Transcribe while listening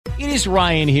It is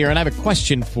Ryan here, and I have a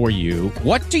question for you.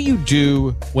 What do you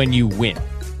do when you win?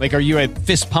 Like, are you a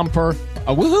fist pumper,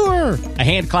 a woohooer, a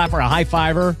hand clapper, a high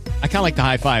fiver? I kind of like the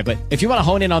high five, but if you want to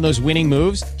hone in on those winning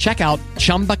moves, check out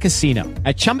Chumba Casino.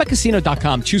 At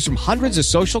ChumbaCasino.com, choose from hundreds of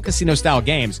social casino-style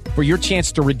games for your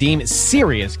chance to redeem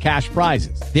serious cash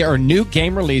prizes. There are new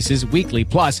game releases weekly,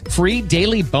 plus free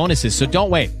daily bonuses. So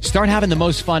don't wait. Start having the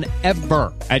most fun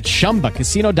ever at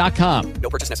ChumbaCasino.com.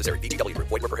 No purchase necessary. VGW Group.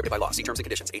 Void where prohibited by law. See terms and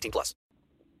conditions. 18 plus.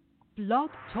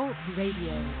 Blog Talk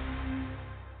Radio.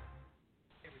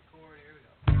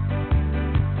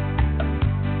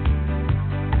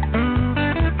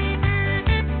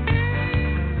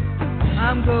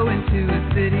 I'm going to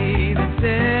a city that's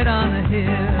set on a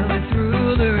hill. Its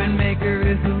ruler and maker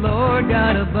is the Lord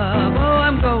God above. Oh,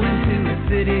 I'm going to a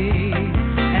city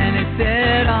and it's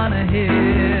set on a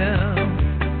hill.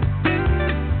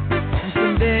 And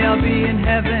someday I'll be in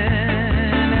heaven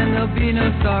and there'll be no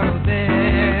sorrow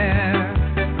there.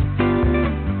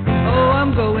 Oh,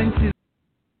 I'm going to...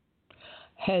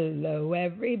 Hello,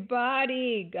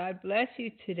 everybody. God bless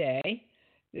you today.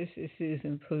 This is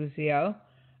Susan Puzio.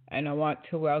 And I want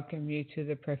to welcome you to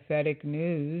the Prophetic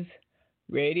News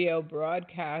radio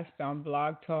broadcast on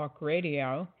Blog Talk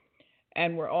Radio.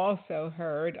 And we're also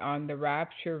heard on the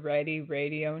Rapture Ready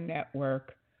Radio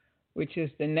Network, which is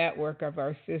the network of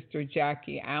our sister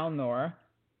Jackie Alnor.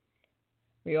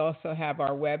 We also have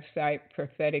our website,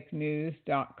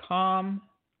 propheticnews.com,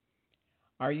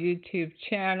 our YouTube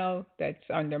channel that's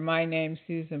under my name,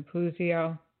 Susan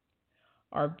Puzio,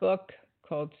 our book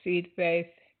called Seed Faith,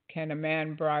 Can a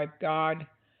Man Bribe God?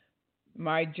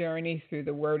 My Journey Through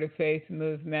the Word of Faith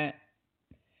Movement.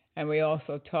 And we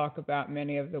also talk about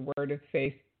many of the Word of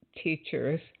Faith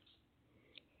teachers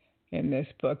in this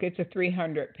book. It's a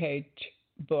 300-page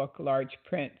book, large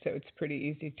print, so it's pretty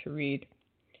easy to read.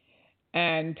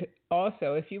 And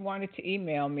also, if you wanted to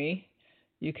email me,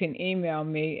 you can email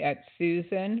me at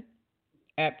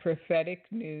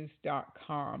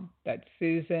susan@propheticnews.com. That's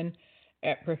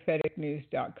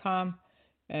susan@propheticnews.com.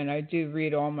 And I do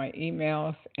read all my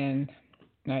emails and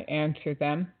I answer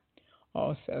them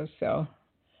also. So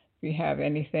if you have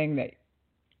anything that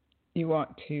you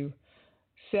want to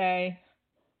say,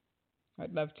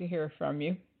 I'd love to hear from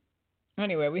you.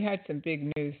 Anyway, we had some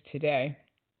big news today.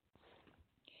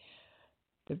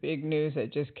 The big news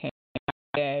that just came out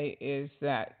today is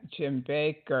that Jim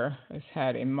Bakker has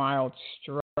had a mild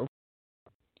stroke.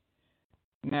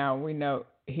 Now, we know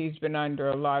he's been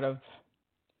under a lot of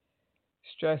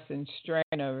stress and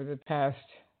strain over the past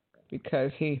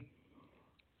because he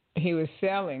was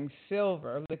selling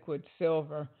silver, liquid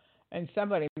silver, and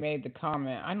somebody made the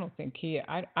comment. I don't think he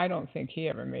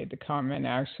ever made the comment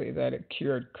actually that it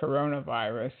cured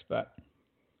coronavirus, but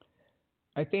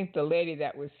I think the lady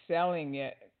that was selling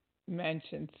it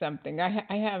mentioned something. I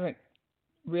haven't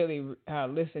really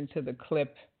listened to the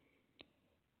clip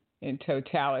in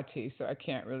totality, so I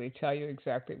can't really tell you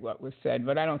exactly what was said,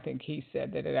 but I don't think he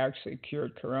said that it actually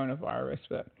cured coronavirus,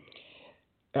 but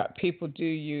people do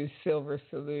use silver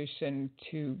solution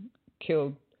to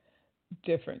kill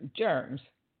different germs.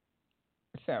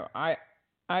 So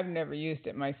I've never used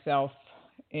it myself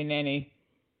in any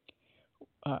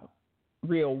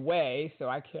real way, so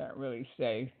I can't really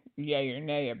say yay or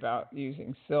nay about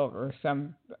using silver.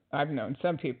 I've known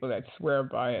some people that swear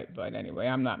by it, but anyway,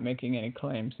 I'm not making any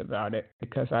claims about it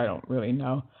because I don't really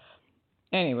know.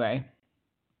 Anyway,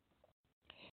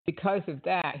 because of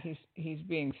that, he's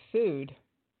being sued.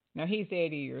 Now he's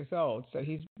 80 years old, so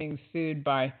he's being sued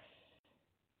by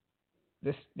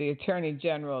the Attorney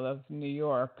General of New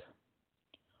York.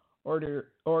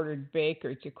 Ordered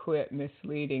Baker to quit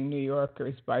misleading New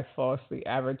Yorkers by falsely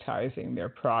advertising their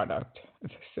product, the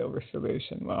silver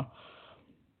solution. Well,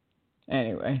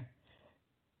 anyway,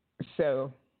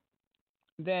 so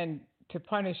then to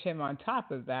punish him on top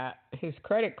of that, his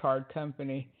credit card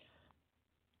company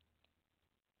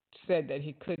said that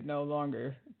he could no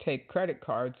longer take credit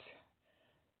cards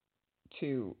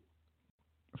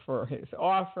for his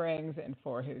offerings and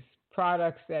for his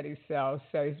products that he sells.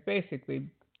 So he's basically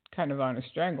kind of on a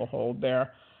stranglehold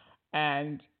there.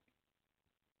 And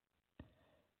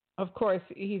of course,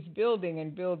 he's building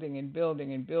and building and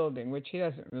building and building, which he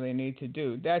doesn't really need to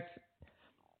do. That's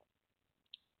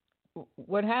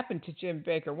what happened to Jim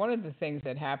Bakker. One of the things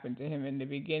that happened to him in the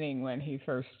beginning when he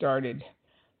first started,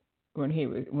 when he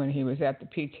was at the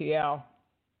PTL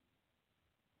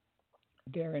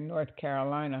there in North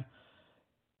Carolina,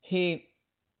 he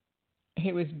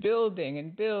was building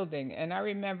and building. And I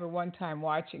remember one time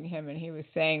watching him, and he was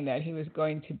saying that he was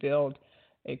going to build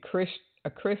a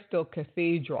crystal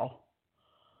cathedral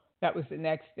That was the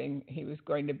next thing he was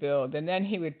going to build. And then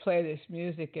he would play this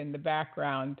music in the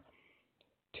background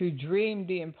to dream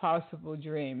the impossible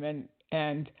dream.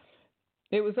 And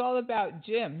it was all about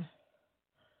Jim.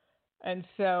 And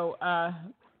so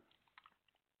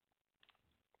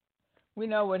we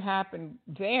know what happened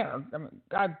there. I mean,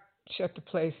 God shut the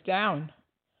place down,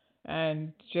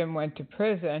 and Jim went to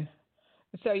prison.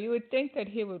 So you would think that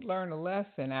he would learn a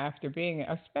lesson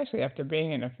especially after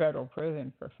being in a federal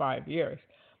prison for 5 years.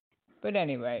 But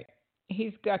anyway,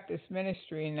 he's got this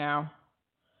ministry now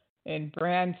in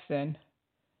Branson,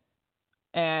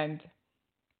 and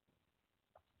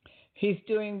he's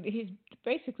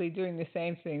basically doing the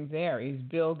same thing there. He's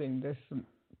building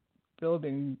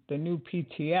the new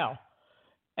PTL.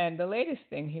 And the latest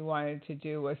thing he wanted to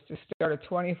do was to start a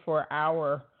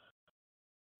 24-hour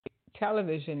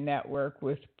television network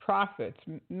with prophets,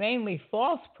 mainly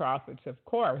false prophets, of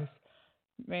course,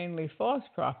 mainly false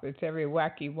prophets, every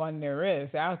wacky one there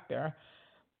is out there.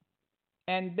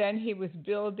 And then he was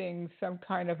building some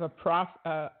kind of a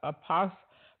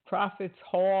Prophets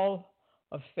Hall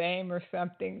of Fame or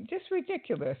something, just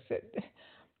ridiculous.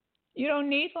 You don't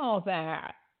need all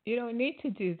that. You don't need to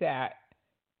do that.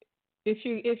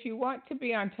 If you want to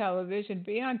be on television,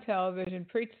 be on television,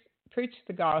 preach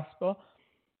the gospel.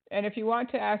 And if you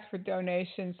want to ask for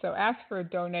donations, so ask for a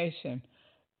donation.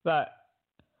 But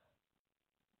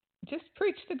just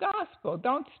preach the gospel.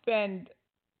 Don't spend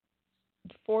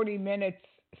 40 minutes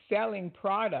selling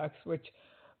products, which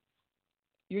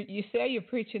you say you're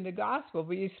preaching the gospel,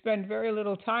 but you spend very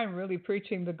little time really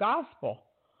preaching the gospel.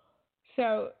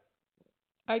 So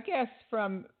I guess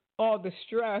from all the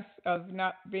stress of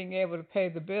not being able to pay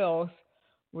the bills,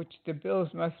 which the bills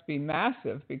must be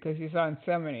massive because he's on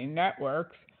so many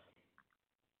networks,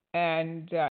 and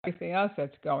everything else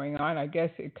that's going on, I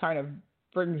guess it kind of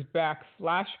brings back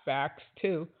flashbacks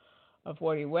too of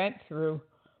what he went through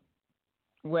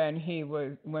when he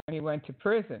went to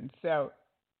prison. So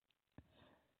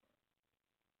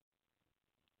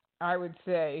I would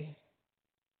say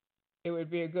it would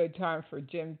be a good time for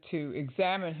Jim to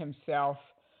examine himself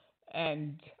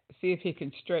and see if he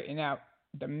can straighten out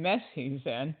the mess he's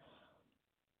in,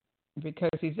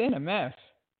 because he's in a mess.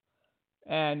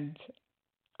 And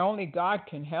only God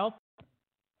can help him.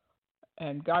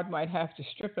 And God might have to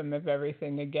strip him of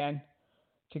everything again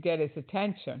to get his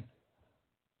attention.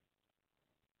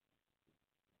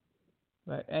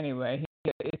 But anyway,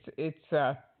 it's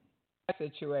a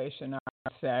situation, I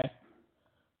would say.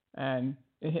 And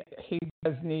he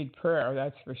does need prayer,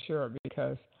 that's for sure,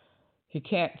 because he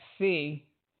can't see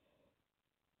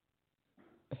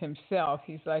himself.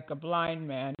 He's like a blind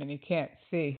man, and he can't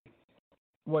see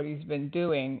what he's been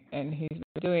doing, and he's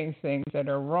been doing things that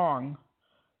are wrong.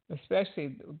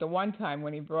 Especially the one time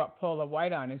when he brought Paula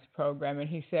White on his program, and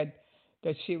he said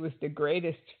that she was the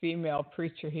greatest female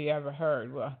preacher he ever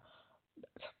heard. Well,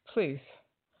 please.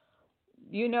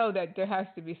 You know that there has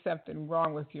to be something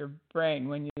wrong with your brain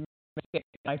when you make it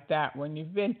like that. When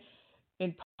you've been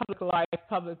in public life,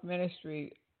 public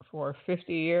ministry for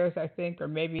 50 years, I think, or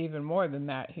maybe even more than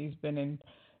that, he's been in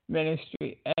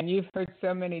ministry. And you've heard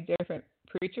so many different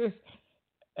preachers,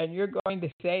 and you're going to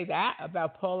say that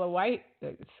about Paula White,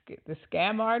 the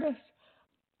scam artist?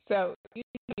 So you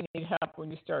need help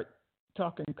when you start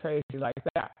talking crazy like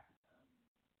that.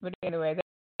 But anyway, that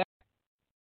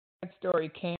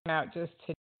story came out just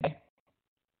today.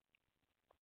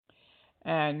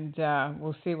 And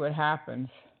we'll see what happens.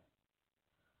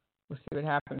 We'll see what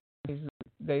happens.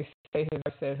 They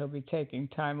say he'll be taking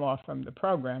time off from the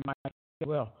program.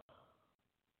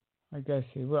 I guess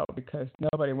he will, because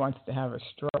nobody wants to have a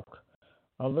stroke,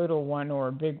 a little one or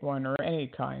a big one or any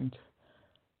kind.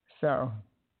 So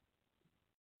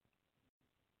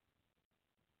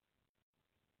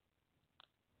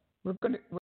we're going to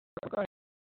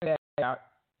get out.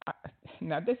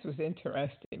 Now, this was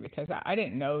interesting because I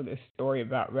didn't know this story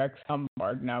about Rex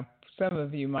Humbard. Now, some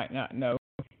of you might not know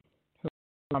who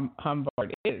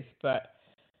Humbard is, but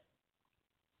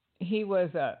he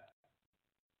was a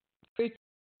preacher.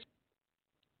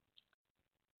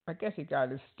 I guess he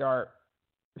got his start.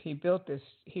 He built this.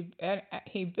 He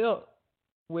built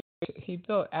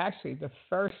actually the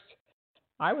first,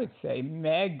 I would say,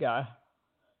 mega,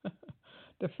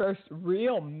 the first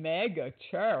real mega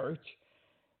church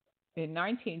in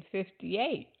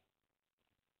 1958.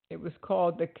 It was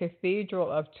called the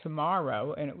Cathedral of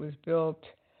Tomorrow, and it was built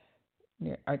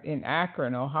in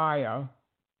Akron, Ohio.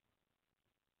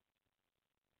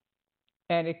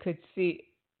 And it could seat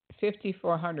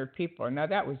 5,400 people. Now,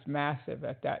 that was massive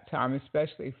at that time,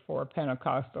 especially for a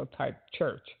Pentecostal type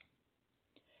church.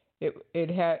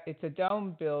 It's a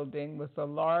dome building with a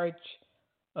large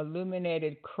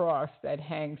illuminated cross that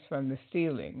hangs from the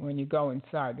ceiling. When you go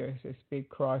inside, there's this big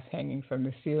cross hanging from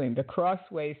the ceiling. The cross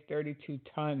weighs 32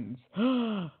 tons.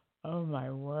 Oh, my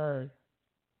word.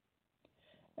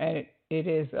 And it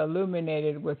is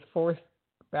illuminated with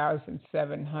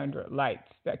 4,700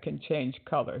 lights that can change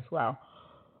colors. Wow.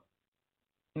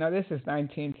 Now, this is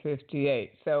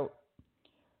 1958. So,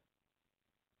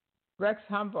 Rex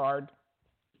Humbard,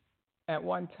 at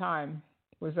one time,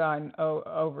 was on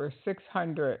over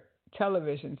 600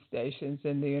 television stations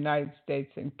in the United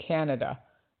States and Canada,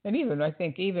 and I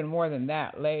think even more than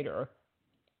that later.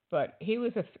 But he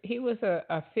was a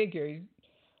figure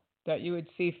that you would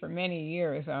see for many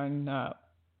years on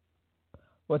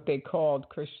what they called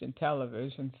Christian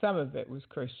television. Some of it was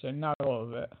Christian, not all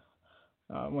of it.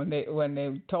 When they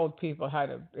told people how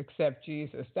to accept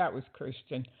Jesus, that was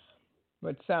Christian.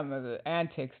 But some of the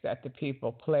antics that the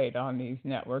people played on these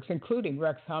networks, including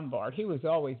Rex Humbard, he was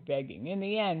always begging. In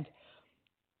the end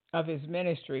of his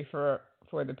ministry for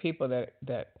the people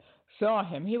that saw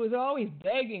him, he was always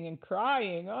begging and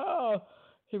crying. Oh,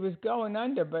 he was going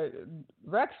under. But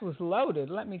Rex was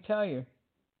loaded, let me tell you.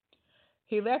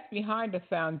 He left behind a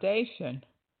foundation,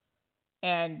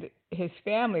 and his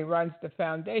family runs the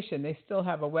foundation. They still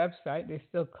have a website. They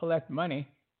still collect money.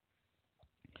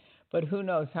 But who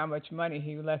knows how much money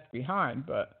he left behind.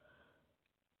 But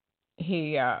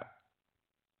he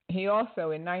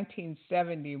also, in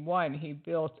 1971, he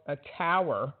built a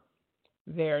tower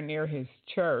there near his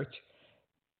church.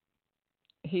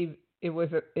 It was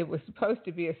supposed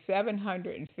to be a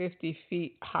 750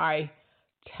 feet high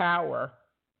tower,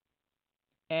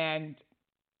 and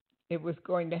it was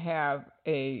going to have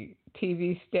a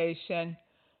TV station,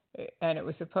 and it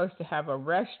was supposed to have a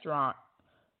restaurant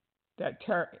that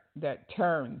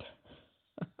turned.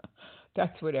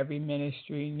 That's what every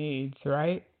ministry needs,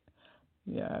 right?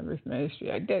 Yeah, every ministry.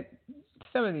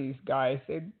 Some of these guys,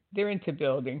 they're into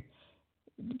building,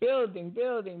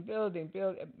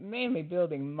 mainly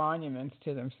building monuments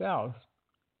to themselves.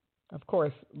 Of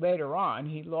course, later on,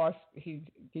 he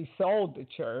sold the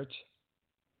church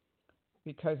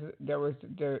because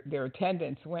their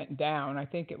attendance went down. I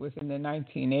think it was in the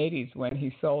 1980s when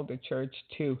he sold the church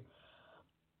to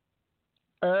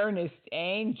Ernest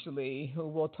Angley, who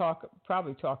we'll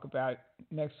probably talk about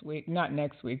next week. Not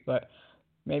next week, but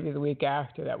maybe the week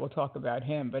after that. We'll talk about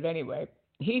him. But anyway,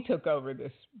 he took over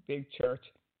this big church,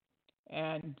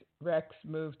 and Rex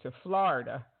moved to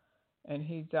Florida, and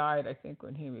he died, I think,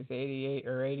 when he was 88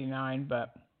 or 89.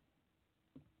 But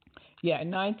yeah,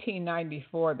 in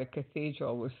 1994, the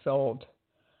cathedral was sold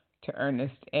to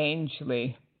Ernest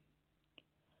Angley,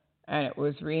 and it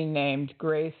was renamed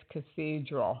Grace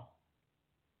Cathedral,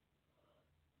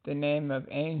 the name of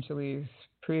Angley's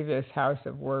previous house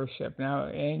of worship. Now,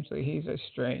 Angley, he's a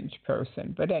strange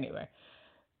person. But anyway,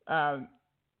 some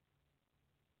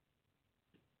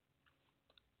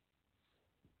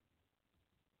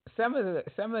of the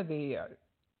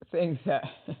things that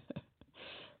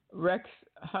Rex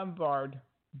Humbard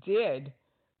did,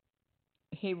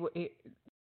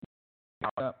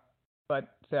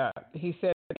 but he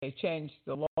said they changed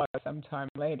the law sometime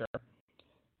later,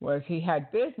 was he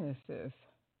had businesses.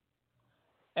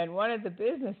 And one of the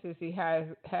businesses he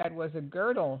had was a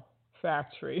girdle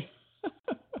factory.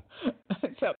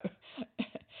 So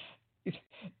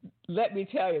let me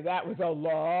tell you, that was a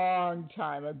long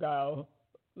time ago.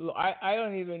 I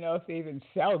don't even know if they even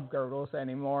sell girdles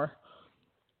anymore.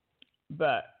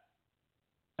 But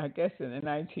I guess in the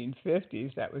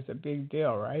 1950s, that was a big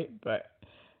deal, right? But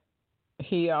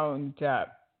he owned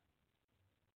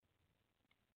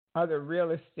other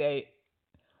real estate,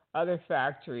 other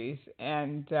factories,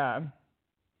 and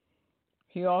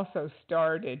he also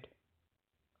started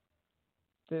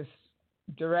this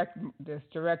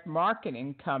direct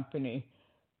marketing company.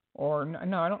 Or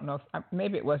no, I don't know.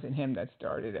 Maybe it wasn't him that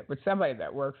started it, but somebody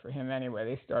that worked for him anyway.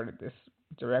 They started this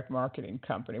direct marketing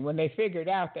company when they figured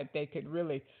out that they could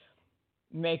really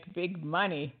make big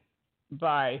money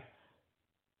by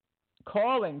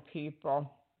calling people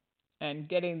and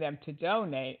getting them to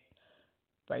donate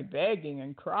by begging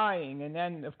and crying. And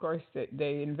then, of course,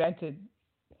 they invented,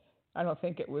 I don't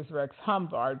think it was Rex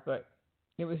Humbard, but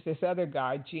it was this other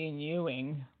guy, Gene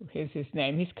Ewing, is his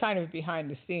name. He's kind of behind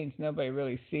the scenes. Nobody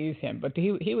really sees him. But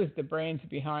he was the brains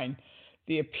behind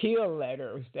the appeal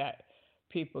letters that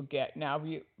people get. Now,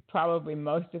 probably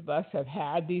most of us have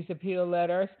had these appeal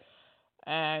letters,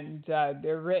 and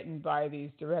they're written by these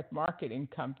direct marketing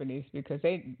companies because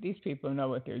these people know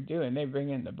what they're doing. They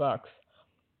bring in the bucks.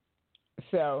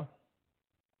 So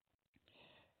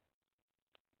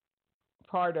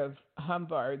part of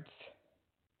Humbard's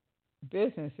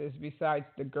businesses besides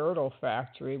the girdle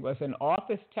factory was an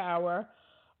office tower,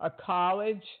 a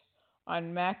college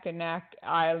on Mackinac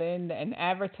Island, an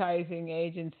advertising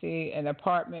agency, an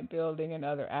apartment building, and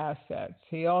other assets.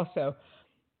 He also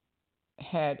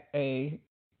had a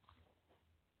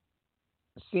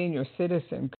senior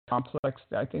citizen complex,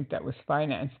 I think that was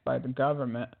financed by the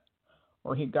government,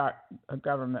 or he got a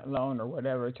government loan or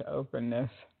whatever to open this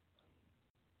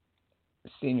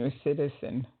senior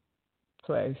citizen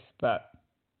place. But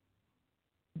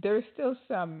there's still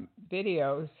some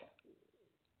videos,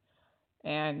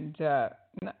 and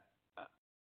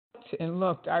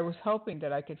looked. I was hoping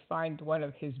that I could find one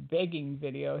of his begging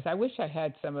videos. I wish I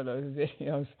had some of those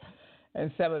videos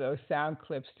and some of those sound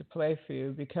clips to play for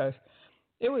you, because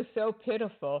it was so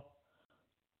pitiful.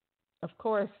 Of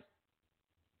course,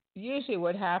 usually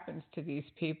what happens to these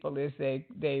people is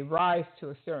they rise to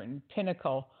a certain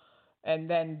pinnacle, and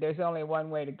then there's only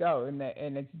one way to go, and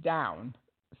it's down.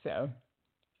 So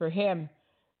for him,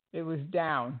 it was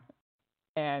down,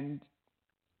 and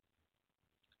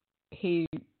he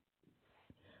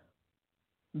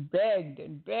begged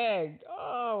and begged.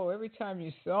 Oh, every time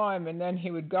you saw him, and then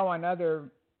he would go on other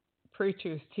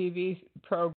preachers' TV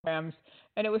programs,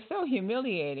 and it was so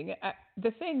humiliating.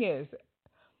 The thing is,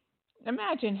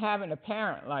 imagine having a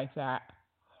parent like that.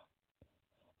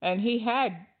 And he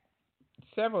had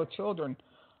several children.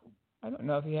 I don't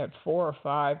know if he had 4 or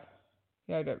 5.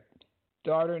 He had a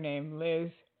daughter named Liz,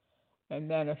 and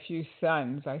then a few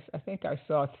sons. I think I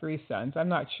saw 3 sons. I'm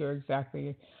not sure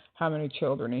exactly how many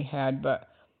children he had, but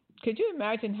could you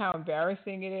imagine how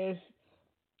embarrassing it is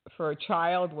for a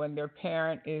child when their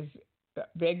parent is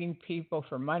begging people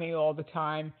for money all the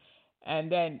time,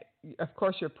 and then, of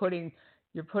course, you're putting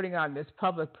on this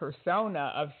public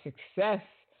persona of success,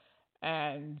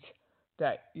 and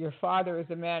that your father is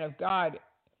a man of God.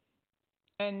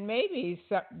 And maybe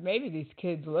these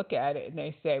kids look at it and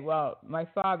they say, well, my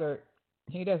father,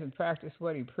 he doesn't practice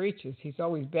what he preaches. He's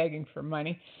always begging for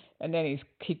money, and then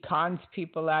he cons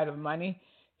people out of money.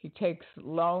 He takes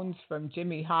loans from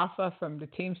Jimmy Hoffa from the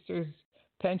Teamsters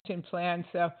pension plan.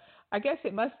 So I guess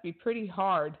it must be pretty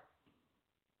hard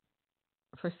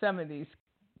for some of these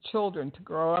children to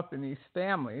grow up in these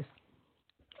families,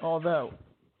 although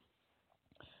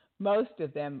most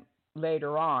of them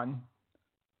later on,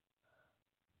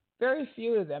 very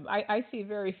few of them, I see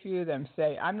very few of them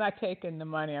say, I'm not taking the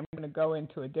money, I'm going to go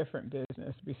into a different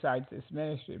business besides this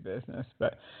ministry business.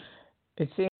 But it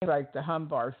seems like the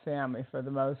Humbard family, for the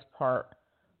most part,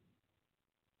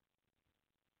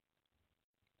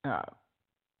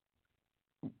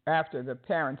 after the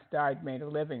parents died, made a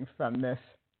living from this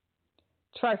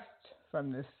trust,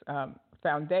 from this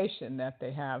foundation that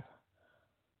they have.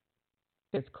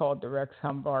 It's called the Rex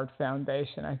Humbard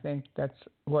Foundation. I think that's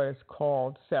what it's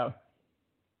called. So,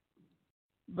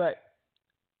 but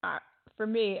for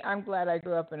me, I'm glad I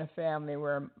grew up in a family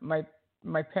where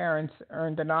my parents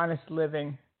earned an honest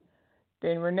living.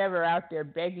 They were never out there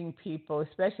begging people,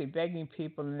 especially begging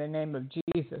people in the name of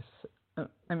Jesus.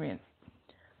 I mean,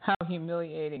 how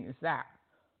humiliating is that?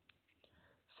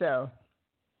 So,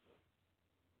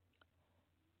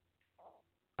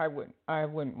 I wouldn't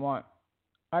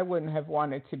have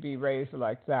wanted to be raised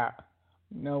like that.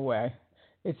 No way.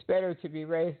 It's better to be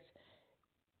raised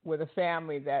with a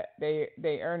family that they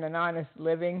earn an honest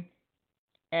living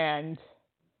and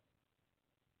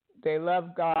they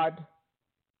love God,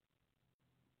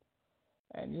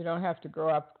 and you don't have to grow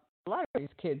up. A lot of these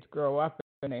kids grow up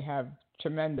and they have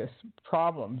tremendous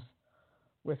problems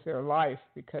with their life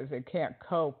because they can't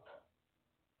cope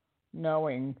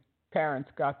knowing parents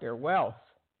got their wealth.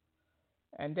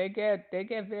 And they get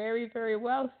very, very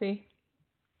wealthy.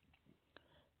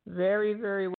 Very,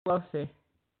 very wealthy.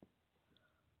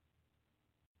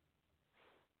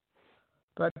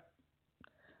 But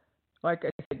like I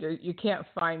said, you can't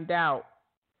find out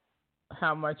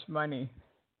how much money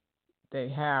they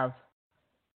have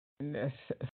in this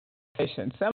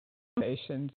station. Some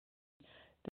stations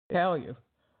tell you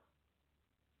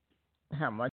how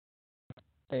much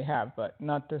they have, but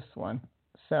not this one.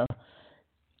 So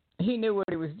he knew what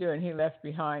he was doing. He left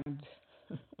behind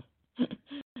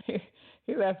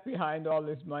he left behind all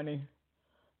his money,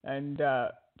 and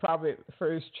probably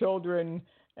for his children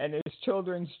and his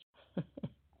children's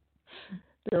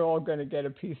they're all going to get a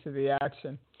piece of the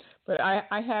action. But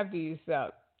I have these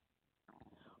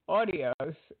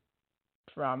audios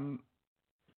from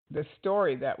the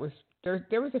story that was there.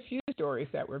 There was a few stories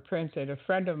that were printed. A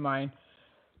friend of mine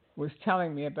was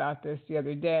telling me about this the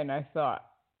other day, and I thought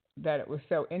that it was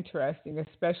so interesting,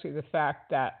 especially the fact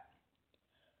that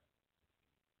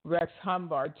Rex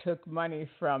Humbard took money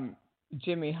from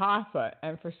Jimmy Hoffa.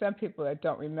 And for some people that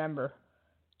don't remember,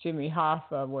 Jimmy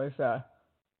Hoffa was the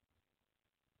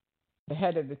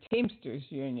head of the Teamsters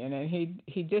Union, and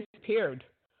he disappeared.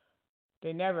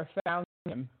 They never found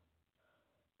him,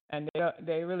 and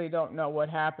they really don't know what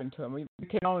happened to him. We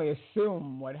can only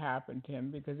assume what happened to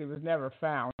him because he was never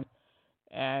found.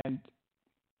 And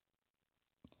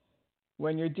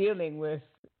when you're dealing with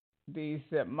these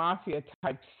mafia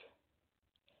types,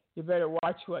 you better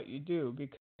watch what you do,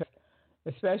 because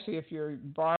especially if you're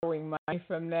borrowing money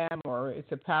from them or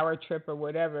it's a power trip or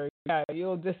whatever,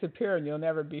 you'll disappear and you'll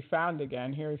never be found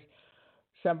again. Here's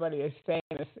somebody as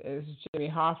famous as Jimmy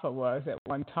Hoffa was at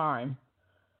one time,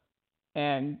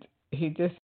 and he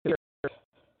disappeared.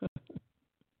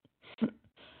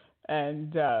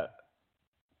 And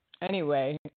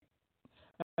anyway,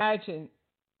 imagine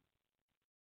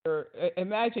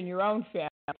your own family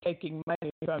taking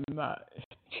money from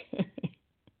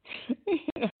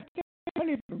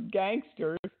money from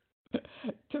gangsters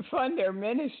to fund their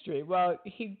ministry. Well,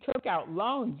 he took out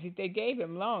loans. They gave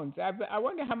him loans. I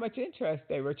wonder how much interest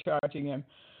they were charging him,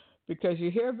 because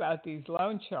you hear about these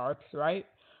loan sharks, right?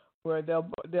 Where they'll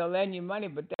lend you money,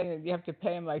 but then you have to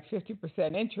pay them like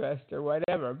 50% interest or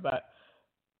whatever. But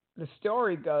the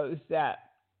story goes that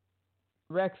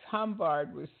Rex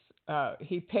Humbard was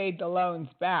he paid the loans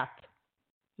back.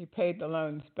 He paid the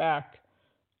loans back.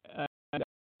 And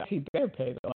he better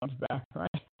pay the loans back, right?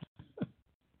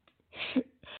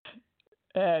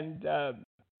 And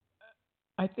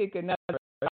I think another,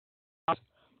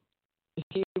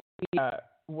 he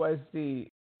was the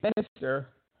minister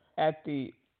at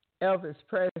the Elvis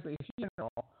Presley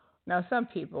funeral. Now, some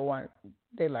people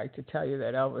they like to tell you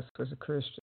that Elvis was a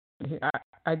Christian.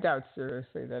 I doubt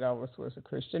seriously that Elvis was a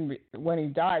Christian. When he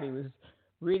died, he was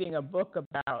reading a book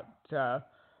about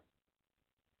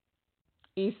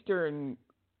Eastern,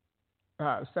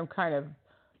 some kind of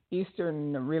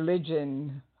Eastern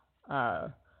religion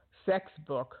sex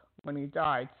book when he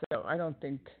died. So I don't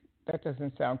think, that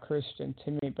doesn't sound Christian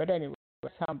to me. But anyway,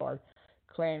 Humbard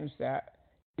claims that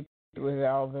he played with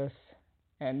Elvis,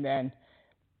 and then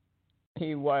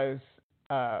he was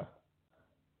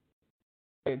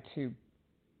to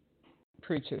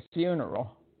preach his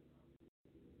funeral.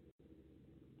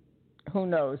 Who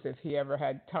knows if he ever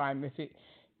had time,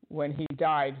 when he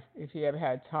died, if he ever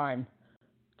had time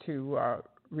to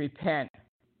repent.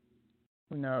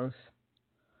 Who knows?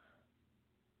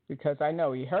 Because I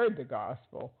know he heard the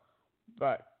gospel,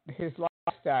 but his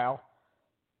lifestyle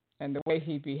and the way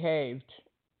he behaved,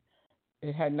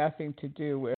 it had nothing to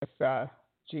do with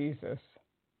Jesus.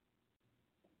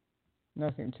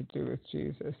 Nothing to do with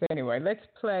Jesus. Anyway, I'm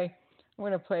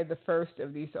going to play the first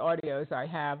of these audios I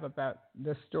have about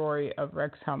the story of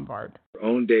Rex Humbard. Their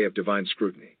own day of divine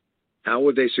scrutiny. How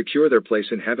would they secure their place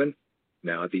in heaven?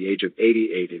 Now, at the age of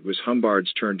 88, it was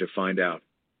Humbard's turn to find out.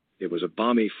 It was a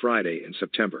balmy Friday in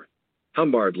September.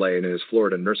 Humbard lay in his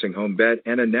Florida nursing home bed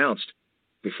and announced,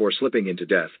 before slipping into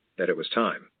death, that it was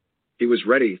time. He was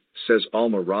ready, says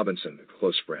Alma Robinson, a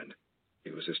close friend.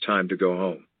 It was his time to go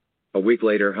home. A week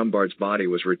later, Humbard's body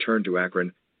was returned to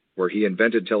Akron, where he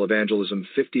invented televangelism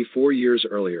 54 years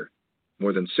earlier.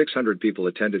 More than 600 people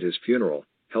attended his funeral,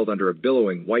 held under a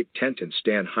billowing white tent in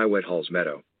Stan Highwet-Hall's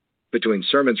meadow. Between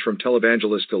sermons from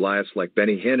televangelist Goliaths like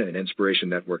Benny Hinn and Inspiration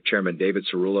Network chairman David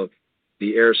Cerullo,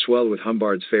 the air swelled with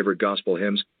Humbard's favorite gospel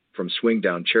hymns, from Swing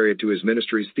Down Chariot to his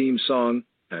ministry's theme song,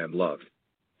 I Am Loved.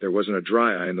 There wasn't a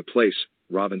dry eye in the place,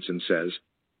 Robinson says.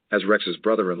 As Rex's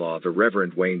brother-in-law, the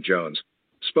Reverend Wayne Jones,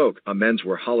 spoke, amens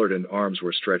were hollered and arms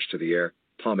were stretched to the air,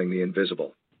 palming the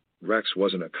invisible. Rex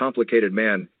wasn't a complicated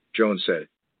man, Jones said.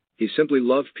 He simply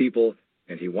loved people,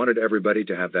 and he wanted everybody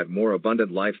to have that more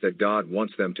abundant life that God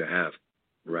wants them to have.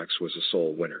 Rex was a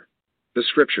soul winner. The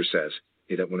scripture says,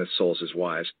 he that winneth souls is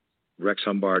wise. Rex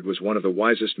Humbard was one of the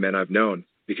wisest men I've known,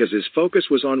 because his focus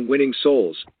was on winning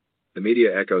souls. The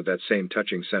media echoed that same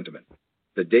touching sentiment.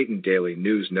 The Dayton Daily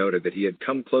News noted that he had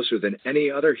come closer than any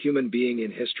other human being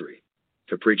in history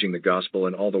to preaching the gospel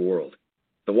in all the world.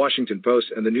 The Washington Post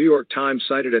and the New York Times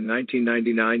cited a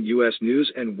 1999 U.S.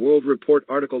 News and World Report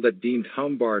article that deemed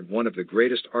Humbard one of the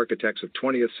greatest architects of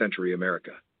 20th century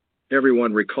America.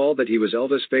 Everyone recalled that he was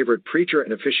Elvis' favorite preacher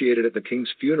and officiated at the King's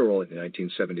funeral in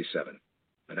 1977.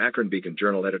 An Akron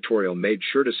Beacon-Journal editorial made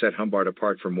sure to set Humbard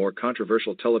apart from more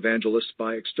controversial televangelists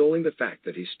by extolling the fact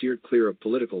that he steered clear of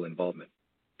political involvement.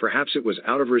 Perhaps it was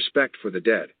out of respect for the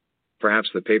dead. Perhaps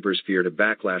the papers feared a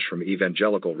backlash from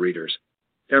evangelical readers.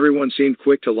 Everyone seemed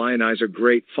quick to lionize a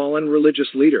great, fallen religious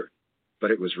leader.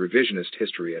 But it was revisionist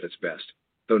history at its best.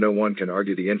 Though no one can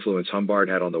argue the influence Humbard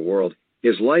had on the world,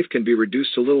 his life can be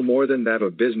reduced to little more than that of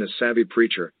a business-savvy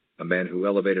preacher, a man who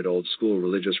elevated old-school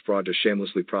religious fraud to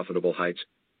shamelessly profitable heights,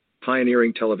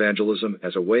 pioneering televangelism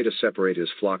as a way to separate his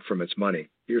flock from its money.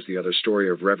 Here's the other story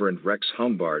of Reverend Rex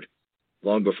Humbard.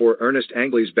 Long before Ernest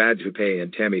Angley's Bad Toupee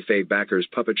and Tammy Faye Backer's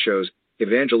puppet shows,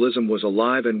 evangelism was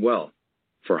alive and well.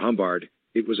 For Humbard,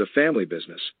 it was a family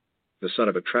business. The son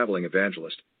of a traveling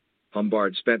evangelist,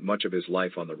 Humbard spent much of his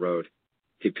life on the road.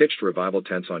 He pitched revival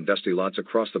tents on dusty lots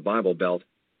across the Bible Belt,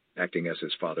 acting as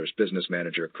his father's business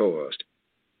manager, co-host,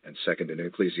 and second in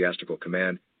ecclesiastical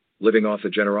command, living off the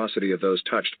generosity of those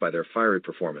touched by their fiery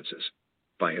performances.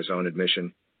 By his own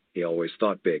admission, he always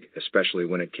thought big, especially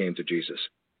when it came to Jesus.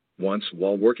 Once,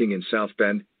 while working in South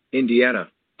Bend, Indiana,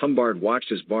 Humbard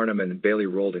watched as Barnum and Bailey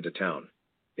rolled into town.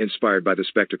 Inspired by the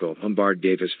spectacle, Humbard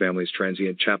gave his family's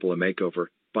transient chapel a makeover,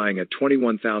 buying a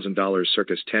 $21,000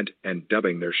 circus tent and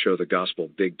dubbing their show the Gospel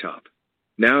Big Top.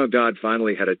 Now God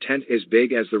finally had a tent as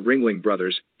big as the Ringling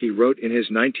Brothers, he wrote in his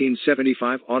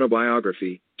 1975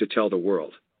 autobiography, to tell the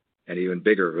world. And even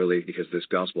bigger, really, because this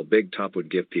Gospel Big Top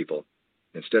would give people,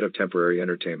 instead of temporary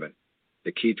entertainment,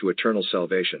 the key to eternal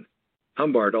salvation.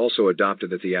 Humbard also adopted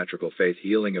the theatrical faith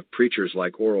healing of preachers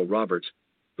like Oral Roberts,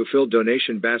 who filled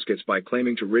donation baskets by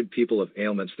claiming to rid people of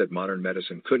ailments that modern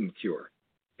medicine couldn't cure.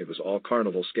 It was all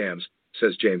carnival scams,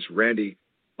 says James Randi,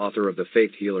 author of The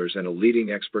Faith Healers and a leading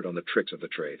expert on the tricks of the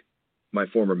trade. My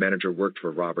former manager worked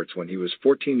for Roberts when he was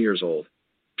 14 years old,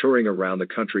 touring around the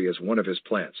country as one of his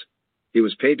plants. He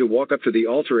was paid to walk up to the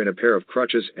altar in a pair of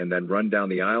crutches and then run down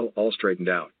the aisle all straightened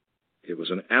out. It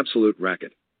was an absolute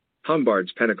racket.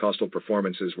 Humbard's Pentecostal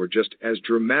performances were just as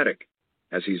dramatic.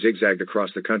 As he zigzagged across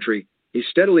the country, he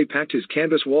steadily packed his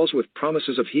canvas walls with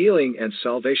promises of healing and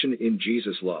salvation in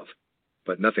Jesus' love.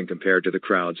 But nothing compared to the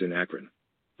crowds in Akron.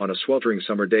 On a sweltering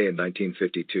summer day in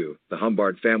 1952, the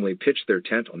Humbard family pitched their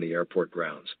tent on the airport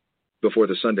grounds. Before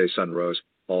the Sunday sun rose,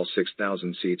 all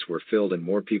 6,000 seats were filled and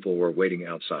more people were waiting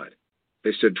outside.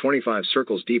 They stood 25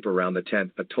 circles deep around the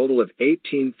tent, a total of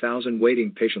 18,000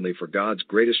 waiting patiently for God's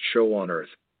greatest show on earth.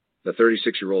 The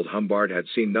 36-year-old Humbard had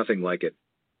seen nothing like it.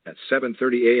 At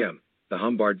 7:30 a.m., the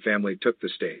Humbard family took the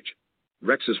stage.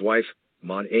 Rex's wife,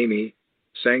 Maud Amy,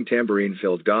 sang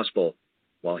tambourine-filled gospel,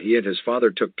 while he and his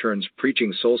father took turns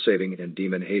preaching soul-saving and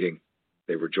demon-hating.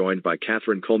 They were joined by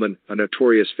Catherine Coleman, a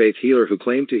notorious faith healer who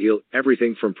claimed to heal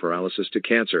everything from paralysis to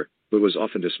cancer, but was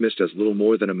often dismissed as little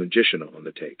more than a magician on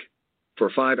the take.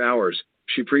 For 5 hours,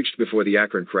 she preached before the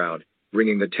Akron crowd,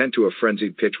 bringing the tent to a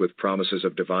frenzied pitch with promises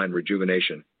of divine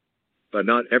rejuvenation. But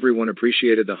not everyone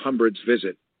appreciated the Humbards'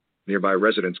 visit. Nearby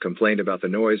residents complained about the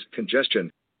noise,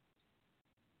 congestion.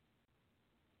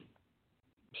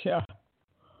 Yeah.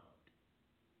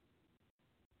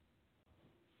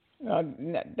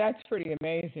 That's pretty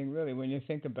amazing, really, when you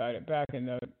think about it. Back in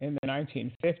the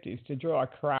 1950s, to draw a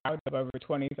crowd of over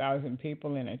 20,000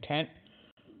 people in a tent,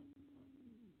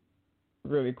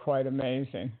 really quite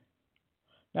amazing.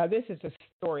 Now, this is a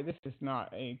story. This is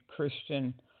not a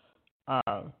Christian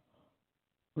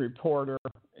reporter.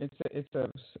 It's a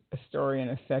story in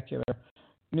a secular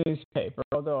newspaper.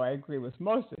 Although I agree with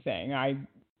most of the saying, I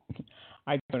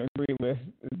don't agree with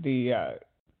the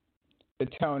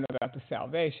tone about the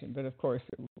salvation. But of course,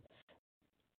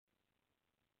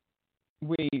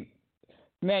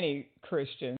 many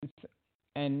Christians,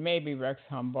 and maybe Rex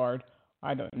Humbard,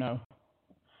 I don't know,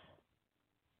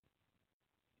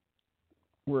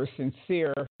 were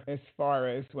sincere as far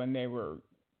as when they were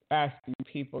asking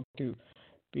people to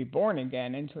be born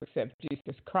again and to accept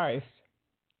Jesus Christ.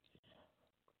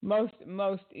 Most of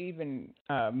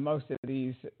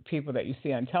these people that you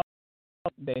see on television,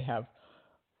 they have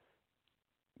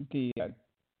the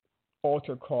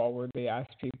altar call where they ask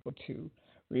people to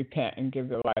repent and give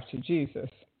their life to Jesus.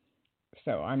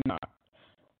 So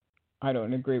I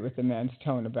don't agree with the man's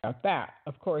tone about that.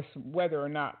 Of course, whether or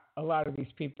not a lot of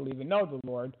these people even know the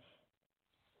Lord,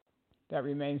 that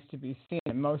remains to be seen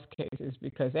in most cases,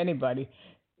 because anybody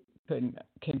can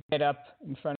get up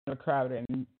in front of a crowd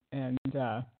and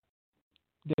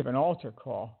give an altar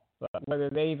call. But whether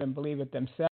they even believe it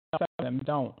themselves, some of them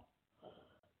don't.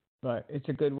 But it's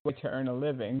a good way to earn a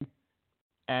living.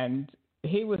 And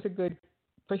he was a good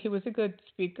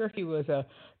speaker. He was a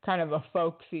kind of a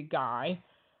folksy guy,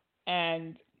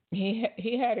 and he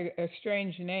had a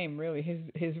strange name, really.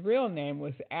 His real name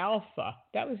was Alpha.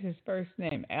 That was his first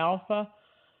name, Alpha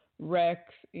Rex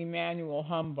Emmanuel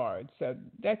Humbard. So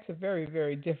that's a very,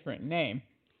 very different name.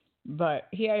 But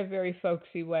he had a very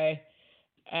folksy way,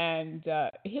 and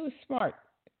he was smart.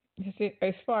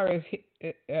 As far as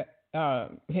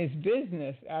his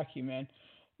business acumen,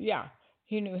 yeah,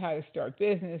 he knew how to start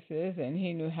businesses, and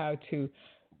he knew how to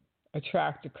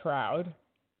attract a crowd.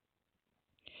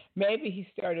 maybe he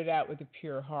started out with a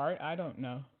pure heart. I don't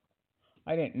know.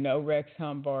 I didn't know Rex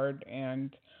Humbard,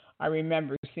 and I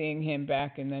remember seeing him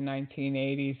back in the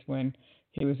 1980s when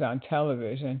he was on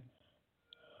television,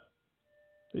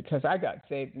 because I got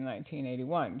saved in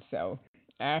 1981. So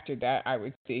after that, I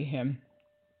would see him,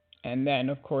 and then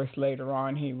of course later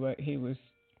on he was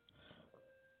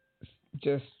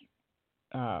just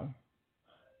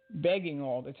begging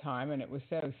all the time, and it was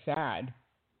so sad.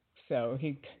 So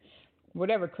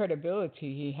whatever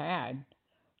credibility he had,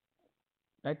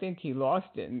 I think he lost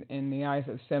it in the eyes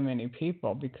of so many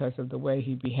people because of the way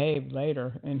he behaved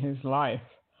later in his life.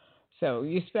 So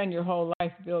you spend your whole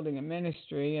life building a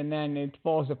ministry, and then it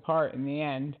falls apart in the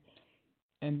end,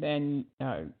 and then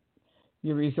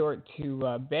you resort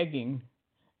to begging,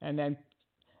 and then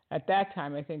at that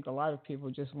time, I think a lot of people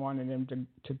just wanted him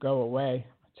to go away,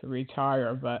 to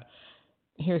retire. But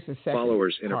here's the second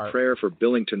Followers in part. a prayer for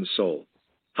Billington's soul.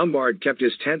 Humbard kept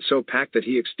his tent so packed that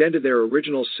he extended their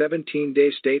original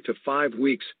 17-day stay to 5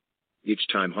 weeks. Each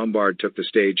time Humbard took the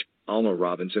stage, Alma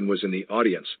Robinson was in the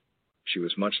audience. She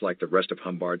was much like the rest of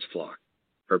Humbard's flock.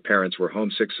 Her parents were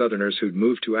homesick Southerners who'd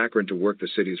moved to Akron to work the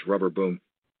city's rubber boom.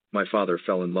 My father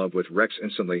fell in love with Rex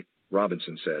instantly,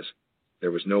 Robinson says.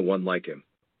 There was no one like him.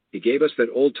 He gave us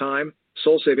that old-time,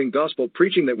 soul-saving gospel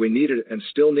preaching that we needed and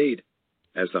still need.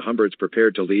 As the Humbards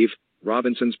prepared to leave,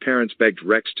 Robinson's parents begged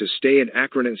Rex to stay in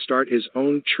Akron and start his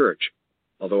own church.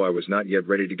 Although I was not yet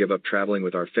ready to give up traveling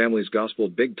with our family's gospel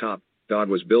big top, God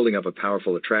was building up a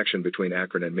powerful attraction between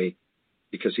Akron and me,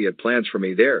 because he had plans for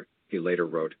me there, he later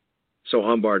wrote. So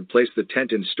Humbard placed the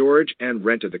tent in storage and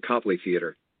rented the Copley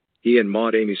Theater. He and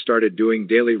Maud Amy started doing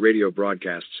daily radio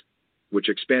broadcasts, which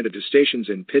expanded to stations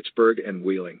in Pittsburgh and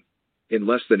Wheeling. In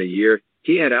less than a year,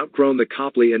 he had outgrown the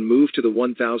Copley and moved to the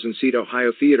 1,000-seat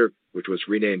Ohio Theater, which was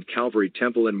renamed Calvary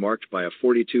Temple and marked by a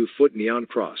 42-foot neon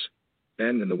cross.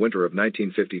 Then, in the winter of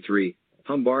 1953,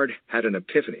 Humbard had an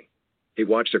epiphany. He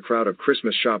watched a crowd of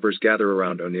Christmas shoppers gather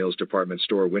around O'Neill's department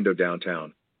store window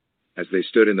downtown. As they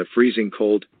stood in the freezing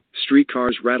cold,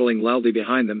 streetcars rattling loudly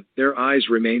behind them, their eyes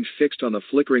remained fixed on the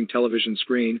flickering television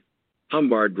screen.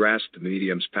 Humbard grasped the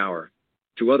medium's power.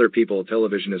 To other people,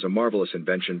 television is a marvelous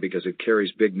invention because it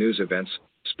carries big news events,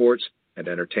 sports, and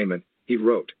entertainment, he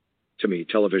wrote. To me,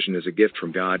 television is a gift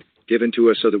from God, given to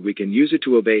us so that we can use it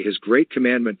to obey his great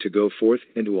commandment to go forth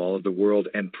into all of the world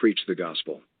and preach the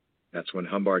gospel. That's when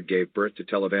Humbard gave birth to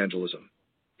televangelism.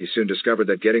 He soon discovered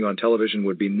that getting on television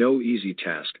would be no easy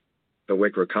task. The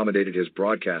Waker accommodated his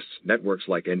broadcasts. Networks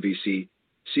like NBC,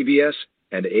 CBS,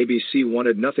 and ABC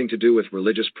wanted nothing to do with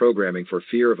religious programming for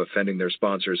fear of offending their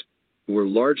sponsors, who were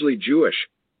largely Jewish.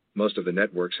 Most of the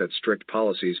networks had strict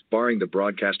policies barring the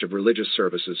broadcast of religious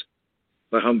services.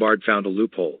 But Humbard found a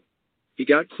loophole. He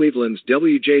got Cleveland's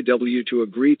WJW to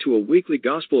agree to a weekly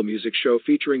gospel music show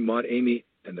featuring Maud Amy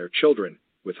and their children,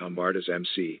 with Humbard as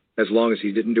MC. As long as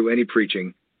he didn't do any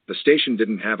preaching, the station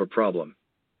didn't have a problem.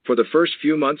 For the first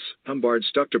few months, Humbard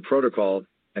stuck to protocol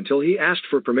until he asked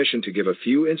for permission to give a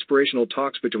few inspirational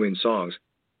talks between songs.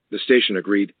 The station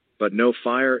agreed, but no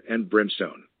fire and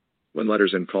brimstone. When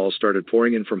letters and calls started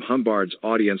pouring in from Humbard's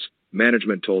audience,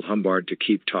 management told Humbard to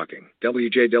keep talking.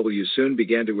 WJW soon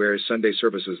began to air Sunday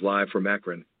services live from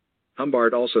Akron.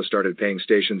 Humbard also started paying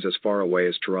stations as far away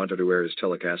as Toronto to air his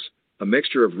telecasts, a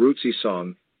mixture of rootsy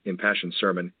song, impassioned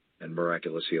sermon, and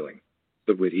miraculous healing.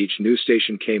 But with each new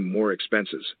station came more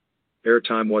expenses.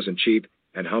 Airtime wasn't cheap,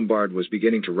 and Humbard was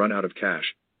beginning to run out of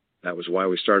cash. That was why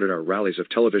we started our rallies of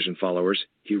television followers,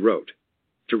 he wrote,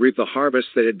 to reap the harvest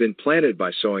that had been planted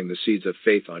by sowing the seeds of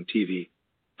faith on TV.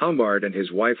 Humbard and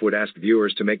his wife would ask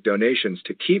viewers to make donations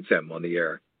to keep them on the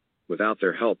air. Without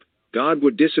their help, God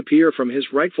would disappear from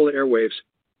his rightful airwaves.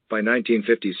 By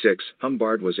 1956,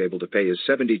 Humbard was able to pay his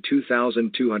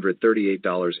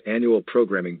 $72,238 annual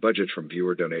programming budget from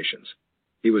viewer donations.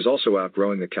 He was also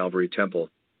outgrowing the Calvary Temple,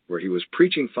 where he was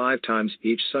preaching 5 times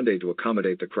each Sunday to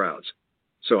accommodate the crowds.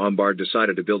 So Humbard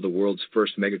decided to build the world's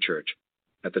first megachurch.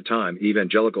 At the time,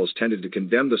 evangelicals tended to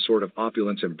condemn the sort of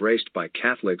opulence embraced by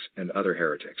Catholics and other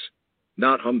heretics.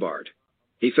 Not Humbard.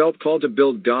 He felt called to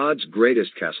build God's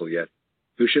greatest castle yet.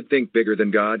 Who should think bigger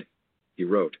than God? He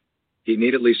wrote. He'd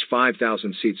need at least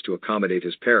 5,000 seats to accommodate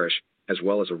his parish, as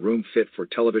well as a room fit for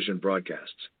television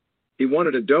broadcasts. He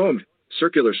wanted a domed,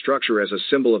 circular structure as a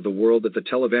symbol of the world that the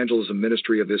televangelism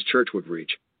ministry of this church would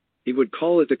reach. He would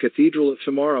call it the Cathedral of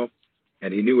Tomorrow,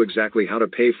 and he knew exactly how to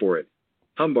pay for it.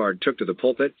 Humbard took to the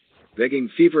pulpit, begging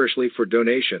feverishly for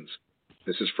donations.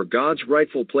 This is for God's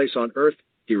rightful place on earth,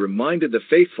 he reminded the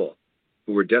faithful,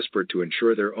 who were desperate to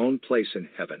ensure their own place in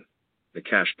heaven. The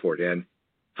cash poured in.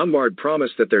 Humbard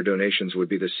promised that their donations would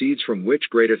be the seeds from which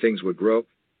greater things would grow.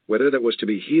 whether that was to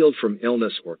be healed from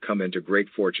illness or come into great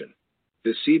fortune.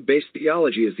 This seed-based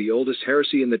theology is the oldest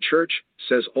heresy in the church,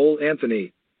 says Ole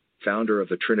Anthony, founder of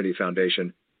the Trinity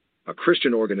Foundation, a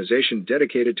Christian organization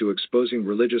dedicated to exposing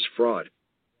religious fraud.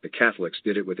 The Catholics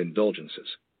did it with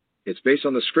indulgences. It's based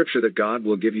on the scripture that God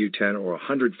will give you 10 or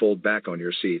 100-fold back on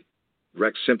your seed.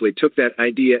 Rex simply took that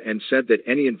idea and said that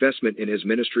any investment in his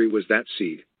ministry was that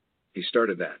seed. He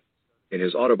started that. In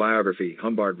his autobiography,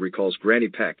 Humbard recalls Granny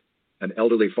Peck, an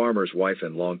elderly farmer's wife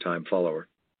and longtime follower.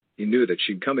 He knew that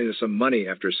she'd come into some money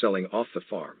after selling off the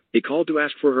farm. He called to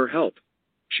ask for her help.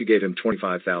 She gave him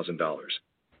 $25,000.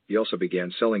 He also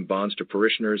began selling bonds to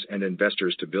parishioners and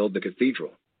investors to build the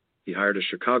cathedral. He hired a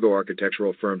Chicago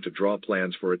architectural firm to draw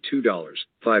plans for a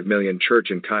 $2.5 million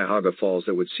church in Cuyahoga Falls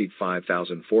that would seat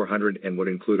 5,400 and would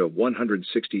include a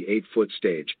 168-foot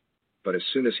stage. But as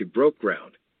soon as he broke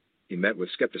ground, he met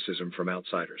with skepticism from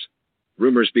outsiders.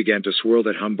 Rumors began to swirl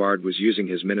that Humbard was using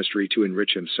his ministry to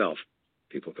enrich himself.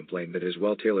 People complained that his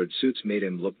well-tailored suits made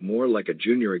him look more like a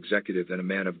junior executive than a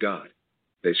man of God.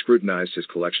 They scrutinized his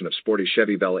collection of sporty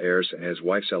Chevy Bel Airs and his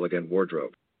wife's elegant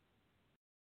wardrobe.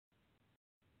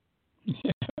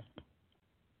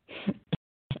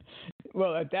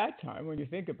 Well, at that time, when you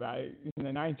think about it, in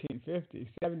the 1950s,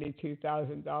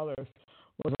 $72,000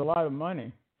 was a lot of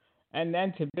money. And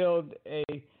then to build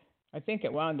I think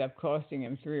it wound up costing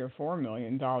him $3 or $4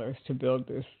 million to build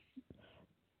this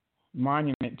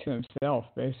monument to himself,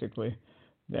 basically,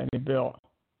 that he built.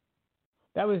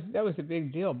 That was a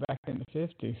big deal back in the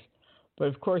 50s. But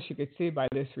of course, you could see by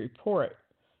this report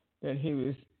that he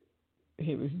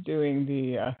was doing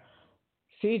the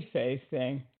seed phase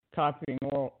thing, copying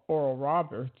Oral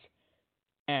Roberts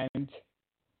and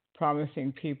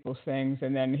promising people things,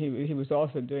 and then he was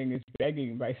also doing his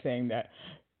begging by saying that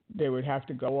they would have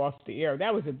to go off the air.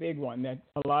 That was a big one that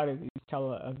a lot of these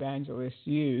televangelists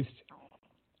used,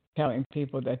 telling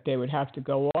people that they would have to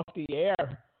go off the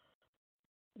air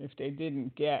if they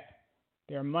didn't get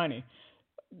their money.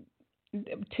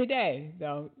 Today,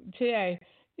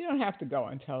 you don't have to go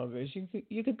on television.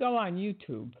 You could go on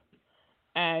YouTube,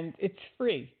 and it's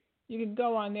free. You can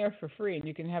go on there for free, and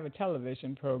you can have a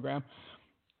television program.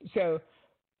 So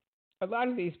a lot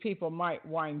of these people might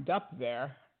wind up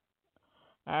there.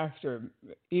 After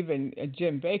even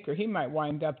Jim Baker, he might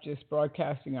wind up just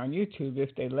broadcasting on YouTube if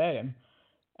they let him.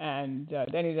 And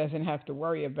then he doesn't have to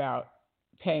worry about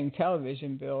paying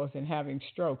television bills and having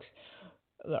strokes.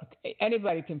 Look,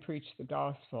 anybody can preach the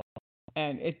gospel,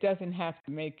 and it doesn't have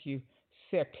to make you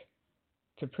sick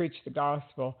to preach the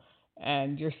gospel.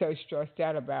 And you're so stressed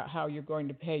out about how you're going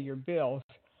to pay your bills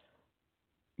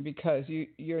because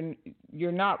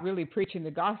you're not really preaching the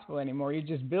gospel anymore. You're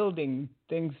just building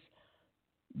things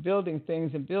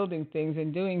and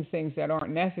doing things that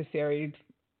aren't necessary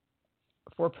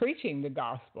for preaching the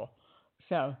gospel.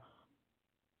 So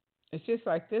it's just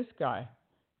like this guy.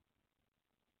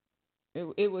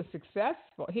 It was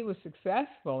successful. He was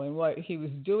successful in what he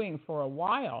was doing for a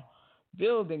while,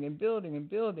 building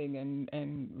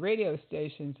and radio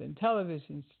stations and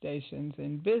television stations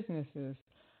and businesses.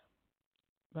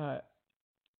 But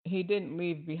he didn't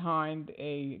leave behind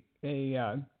a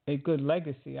good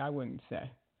legacy, I wouldn't say.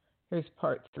 Here's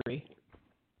part 3.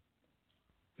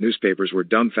 Newspapers were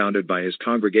dumbfounded by his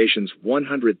congregation's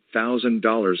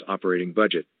 $100,000 operating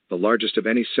budget, the largest of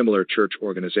any similar church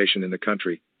organization in the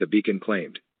country, the Beacon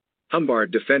claimed.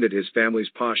 Humbard defended his family's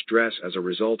posh dress as a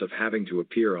result of having to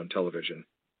appear on television.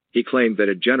 He claimed that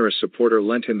a generous supporter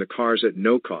lent him the cars at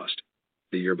no cost.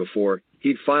 The year before,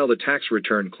 he'd filed a tax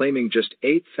return claiming just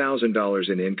 $8,000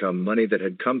 in income money that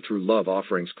had come through love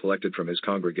offerings collected from his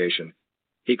congregation.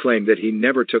 He claimed that he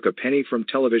never took a penny from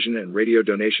television and radio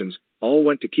donations, all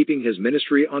went to keeping his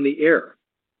ministry on the air.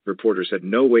 Reporters had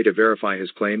no way to verify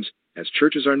his claims, as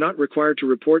churches are not required to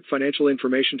report financial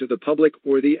information to the public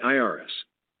or the IRS.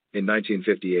 In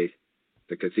 1958,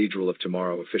 the Cathedral of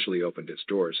Tomorrow officially opened its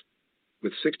doors,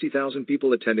 with 60,000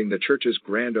 people attending the church's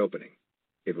grand opening.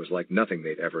 It was like nothing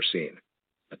they'd ever seen.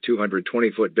 A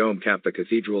 220-foot dome capped the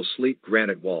cathedral's sleek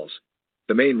granite walls.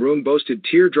 The main room boasted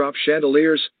teardrop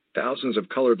chandeliers, thousands of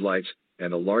colored lights,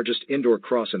 and the largest indoor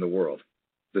cross in the world.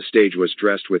 The stage was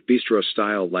dressed with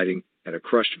bistro-style lighting and a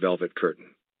crushed velvet curtain.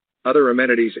 Other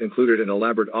amenities included an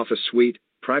elaborate office suite,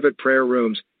 private prayer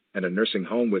rooms, and a nursing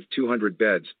home with 200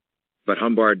 beds. But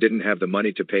Humbard didn't have the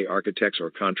money to pay architects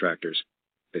or contractors.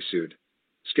 They sued,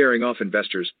 scaring off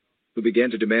investors, who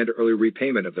began to demand early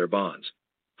repayment of their bonds.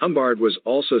 Humbard was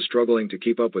also struggling to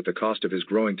keep up with the cost of his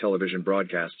growing television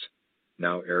broadcasts,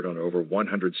 now aired on over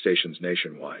 100 stations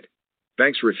nationwide.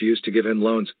 Banks refused to give him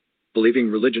loans,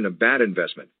 believing religion a bad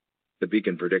investment. The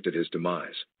Beacon predicted his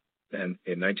demise. Then,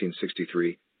 in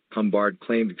 1963, Humbard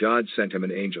claimed God sent him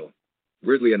an angel.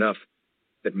 Weirdly enough,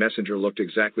 that messenger looked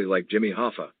exactly like Jimmy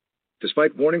Hoffa.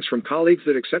 Despite warnings from colleagues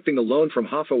that accepting a loan from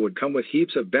Hoffa would come with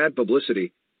heaps of bad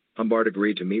publicity, Humbard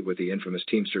agreed to meet with the infamous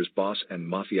Teamsters boss and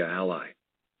mafia ally.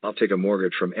 "I'll take a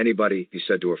mortgage from anybody," he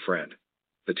said to a friend.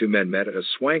 The two men met at a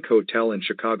swank hotel in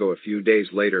Chicago a few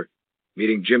days later.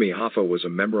 Meeting Jimmy Hoffa was a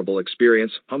memorable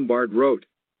experience, Humbard wrote.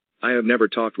 "I have never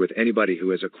talked with anybody who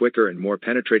has a quicker and more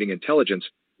penetrating intelligence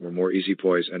or more easy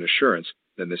poise and assurance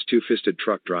than this two-fisted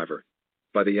truck driver."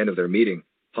 By the end of their meeting,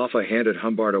 Hoffa handed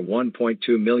Humbard a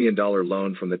 $1.2 million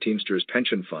loan from the Teamsters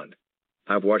pension fund.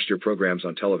 "I've watched your programs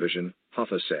on television,"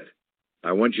 Hoffa said.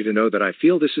 "I want you to know that I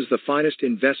feel this is the finest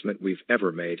investment we've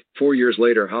ever made." 4 years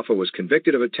later, Hoffa was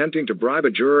convicted of attempting to bribe a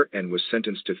juror and was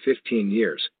sentenced to 15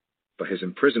 years. But his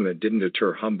imprisonment didn't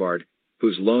deter Humbard,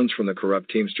 whose loans from the corrupt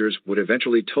Teamsters would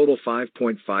eventually total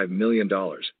 $5.5 million.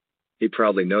 He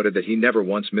proudly noted that he never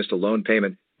once missed a loan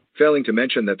payment, failing to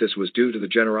mention that this was due to the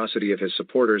generosity of his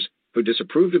supporters who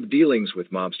disapproved of dealings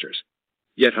with mobsters.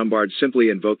 Yet Humbard simply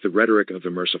invoked the rhetoric of the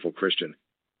merciful Christian.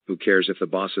 Who cares if the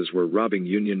bosses were robbing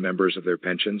union members of their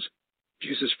pensions?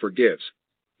 Jesus forgives.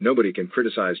 "Nobody can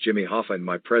criticize Jimmy Hoffa in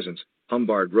my presence,"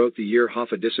 Humbard wrote the year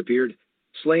Hoffa disappeared,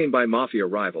 slain by mafia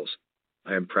rivals.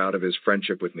 "I am proud of his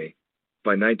friendship with me."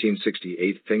 By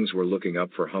 1968, things were looking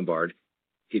up for Humbard.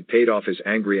 He'd paid off his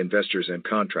angry investors and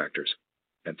contractors.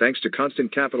 And thanks to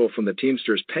constant capital from the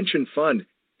Teamsters pension fund,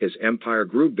 his empire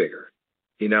grew bigger.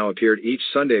 He now appeared each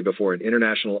Sunday before an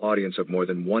international audience of more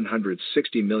than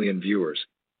 160 million viewers.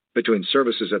 Between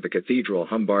services at the cathedral,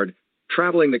 Humbard,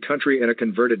 traveling the country in a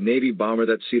converted Navy bomber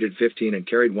that seated 15 and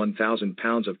carried 1,000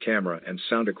 pounds of camera and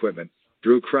sound equipment,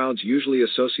 drew crowds usually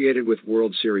associated with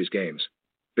World Series games.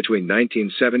 Between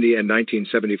 1970 and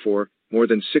 1974, more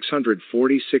than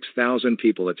 646,000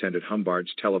 people attended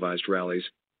Humbard's televised rallies.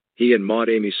 He and Maud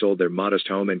Amy sold their modest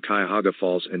home in Cuyahoga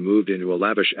Falls and moved into a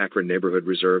lavish Akron neighborhood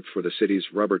reserved for the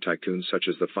city's rubber tycoons such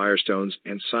as the Firestones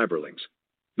and Cyberlings.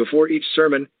 Before each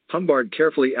sermon, Humbard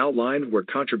carefully outlined where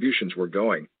contributions were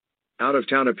going.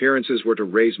 Out-of-town appearances were to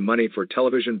raise money for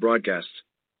television broadcasts.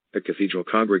 The cathedral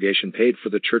congregation paid for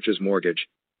the church's mortgage,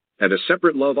 and a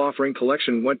separate love offering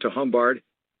collection went to Humbard.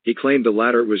 He claimed the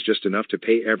latter was just enough to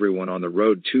pay everyone on the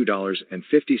road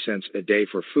 $2.50 a day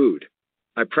for food.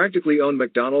 "I practically own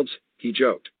McDonald's," he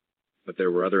joked. But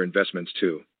there were other investments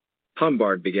too.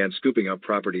 Humbard began scooping up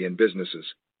property and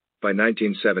businesses. By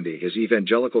 1970, his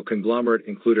evangelical conglomerate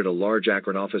included a large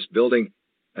Akron office building,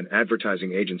 an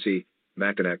advertising agency,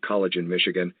 Mackinac College in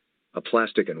Michigan, a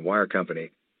plastic and wire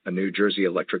company, a New Jersey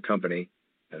electric company,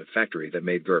 and a factory that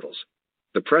made girdles.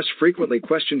 The press frequently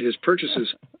questioned his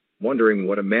purchases, wondering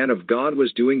what a man of God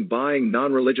was doing buying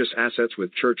non-religious assets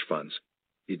with church funds.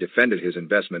 He defended his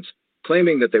investments,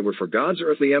 claiming that they were for God's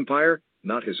earthly empire,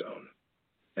 not his own.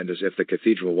 And as if the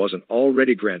cathedral wasn't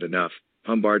already grand enough,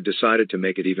 Humbard decided to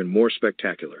make it even more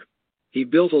spectacular. He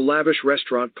built a lavish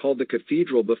restaurant called the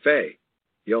Cathedral Buffet.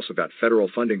 He also got federal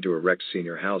funding to erect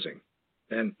senior housing.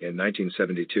 Then, in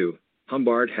 1972,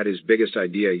 Humbard had his biggest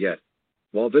idea yet.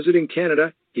 While visiting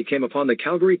Canada, he came upon the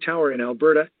Calgary Tower in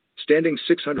Alberta, standing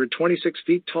 626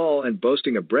 feet tall and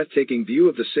boasting a breathtaking view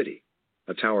of the city.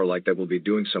 "A tower like that will be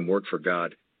doing some work for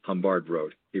God," Humbard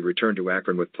wrote. He returned to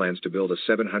Akron with plans to build a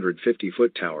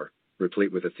 750-foot tower,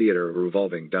 replete with a theater, a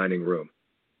revolving dining room,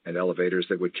 and elevators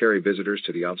that would carry visitors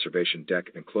to the observation deck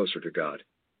and closer to God.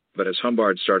 But as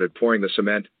Humbard started pouring the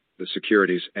cement, the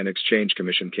Securities and Exchange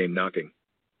Commission came knocking.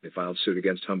 They filed suit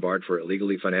against Humbard for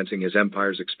illegally financing his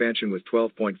empire's expansion with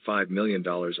 $12.5 million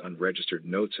on registered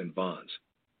notes and bonds.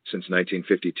 Since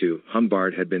 1952,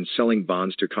 Humbard had been selling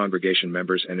bonds to congregation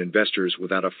members and investors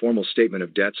without a formal statement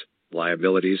of debts,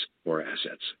 liabilities, or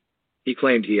assets. He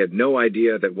claimed he had no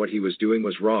idea that what he was doing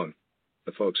was wrong.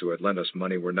 "The folks who had lent us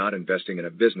money were not investing in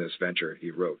a business venture,"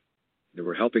 he wrote. "They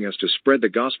were helping us to spread the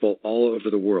gospel all over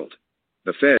the world.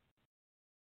 The Fed..."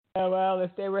 Well,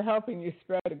 if they were helping you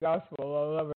spread the gospel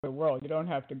all over the world, you don't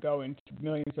have to go into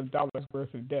millions of dollars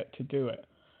worth of debt to do it.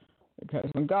 Because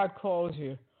when God calls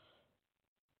you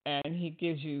and he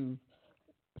gives you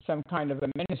some kind of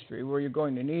a ministry where you're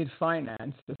going to need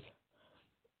finances,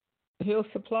 he'll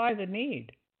supply the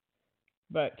need.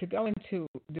 But to go into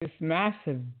this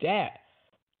massive debt,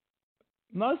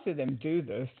 most of them do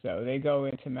this, though. They go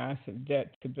into massive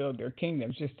debt to build their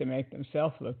kingdoms just to make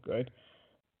themselves look good.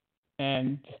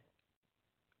 And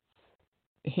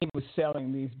he was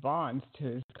selling these bonds to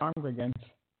his congregants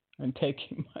and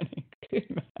taking money.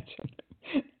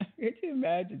 Could you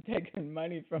imagine taking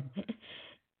money from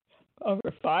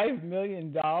over $5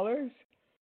 million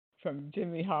from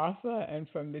Jimmy Hoffa and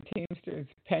from the Teamsters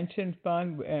pension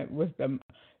fund with the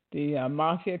the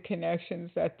mafia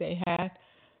connections that they had.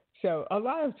 So a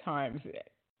lot of times,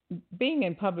 being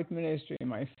in public ministry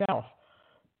myself,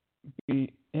 in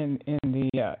the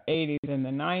 80s and the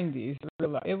 90s,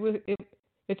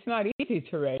 it's not easy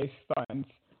to raise funds,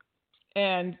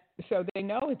 and so they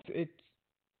know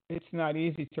it's not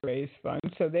easy to raise funds.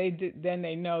 So then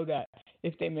they know that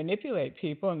if they manipulate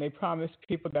people and they promise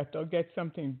people that they'll get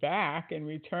something back in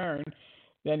return,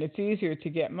 then it's easier to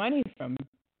get money from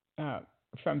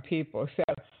people. So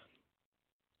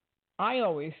I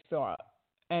always thought,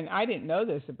 and I didn't know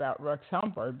this about Rex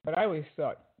Humbard, but I always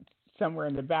thought somewhere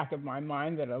in the back of my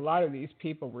mind that a lot of these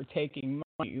people were taking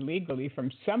money illegally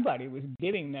from somebody who was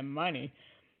giving them money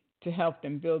to help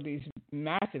them build these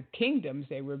massive kingdoms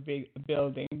they were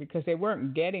building, because they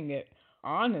weren't getting it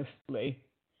honestly.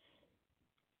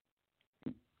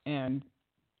 And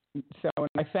so when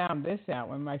I found this out,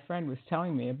 when my friend was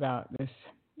telling me about this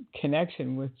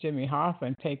connection with Jimmy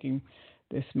Hoffa taking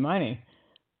this money,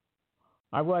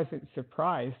 I wasn't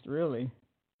surprised, really.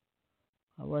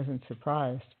 I wasn't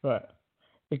surprised, but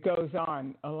it goes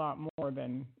on a lot more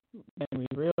than we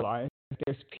realize.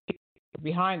 There's people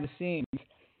behind the scenes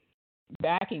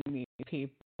backing these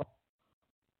people.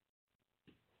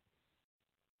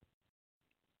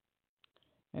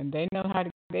 And they know how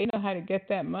to get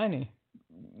that money.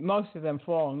 Most of them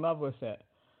fall in love with it,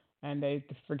 and they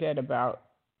forget about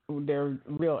their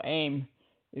real aim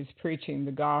is preaching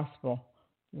the gospel.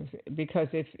 Because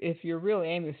if your real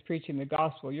aim is preaching the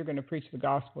gospel, you're going to preach the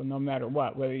gospel no matter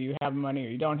what, whether you have money or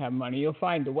you don't have money. You'll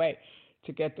find a way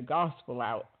to get the gospel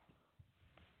out.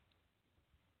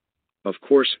 Of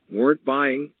course, weren't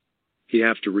buying. He'd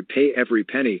have to repay every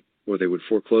penny, or they would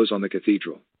foreclose on the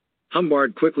cathedral.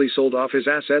 Humbard quickly sold off his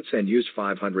assets and used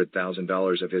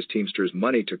 $500,000 of his teamster's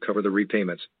money to cover the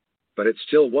repayments. But it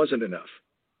still wasn't enough.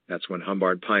 That's when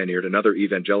Humbard pioneered another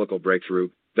evangelical breakthrough,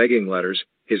 begging letters,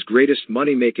 his greatest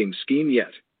money-making scheme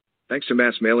yet. Thanks to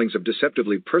mass mailings of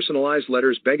deceptively personalized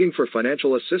letters begging for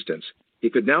financial assistance, he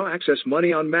could now access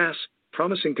money en masse,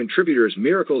 promising contributors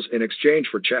miracles in exchange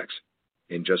for checks.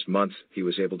 In just months, he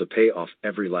was able to pay off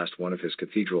every last one of his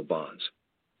cathedral bonds.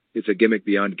 It's a gimmick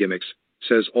beyond gimmicks,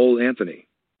 says Ole Anthony.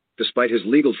 Despite his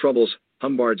legal troubles,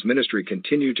 Humbard's ministry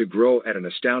continued to grow at an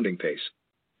astounding pace.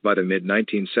 By the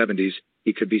mid-1970s,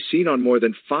 he could be seen on more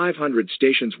than 500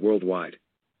 stations worldwide.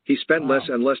 He spent less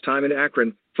and less time in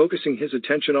Akron, focusing his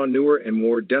attention on newer and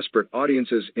more desperate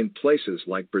audiences in places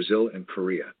like Brazil and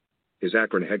Korea. His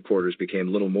Akron headquarters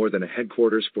became little more than a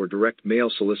headquarters for direct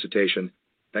mail solicitation,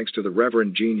 thanks to the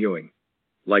Reverend Gene Ewing.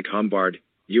 Like Humbard,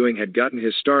 Ewing had gotten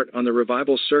his start on the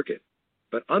revival circuit.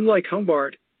 But unlike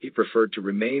Humbard, he preferred to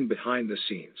remain behind the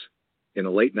scenes. In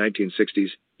the late 1960s,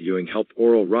 Ewing helped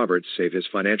Oral Roberts save his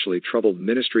financially troubled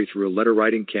ministry through a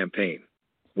letter-writing campaign.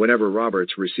 Whenever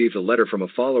Roberts received a letter from a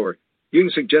follower, Ewing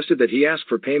suggested that he ask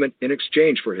for payment in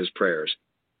exchange for his prayers.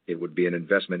 It would be an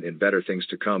investment in better things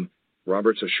to come,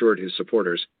 Roberts assured his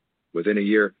supporters. Within a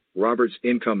year, Roberts'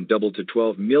 income doubled to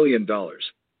 $12 million.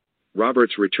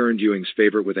 Roberts returned Ewing's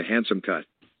favor with a handsome cut.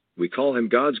 "We call him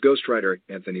God's ghostwriter,"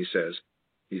 Anthony says.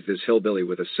 "He's this hillbilly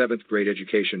with a 7th grade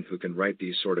education who can write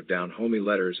these sort of down-homey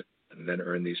letters and then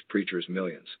earn these preachers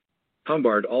millions."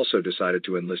 Humbard also decided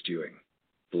to enlist Ewing.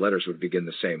 The letters would begin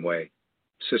the same way.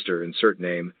 "Sister, insert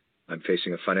name. I'm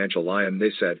facing a financial lion,"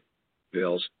 they said.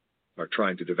 "Bills are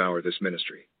trying to devour this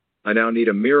ministry. I now need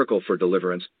a miracle for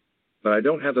deliverance, but I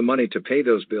don't have the money to pay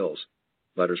those bills."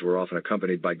 Letters were often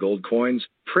accompanied by gold coins,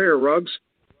 prayer rugs,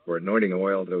 or anointing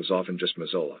oil that was often just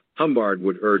Mazola. Humbard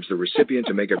would urge the recipient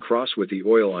to make a cross with the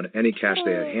oil on any cash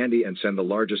they had handy and send the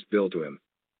largest bill to him.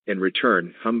 In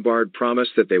return, Humbard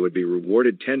promised that they would be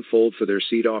rewarded tenfold for their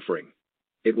seed offering.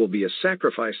 "It will be a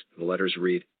sacrifice," the letters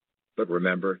read. But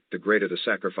remember, the greater the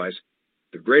sacrifice,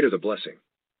 the greater the blessing.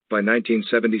 By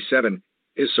 1977,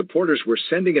 his supporters were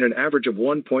sending in an average of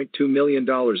 $1.2 million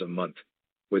a month.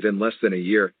 Within less than a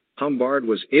year, Humbard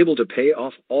was able to pay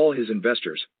off all his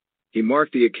investors. He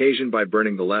marked the occasion by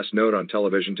burning the last note on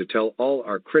television to tell all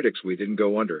our critics we didn't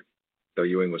go under. Though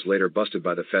Ewing was later busted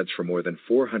by the feds for more than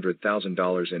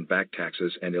 $400,000 in back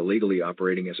taxes and illegally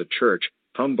operating as a church,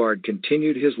 Humbard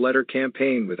continued his letter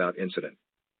campaign without incident.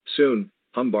 Soon,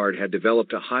 Humbard had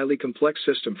developed a highly complex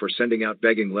system for sending out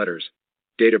begging letters.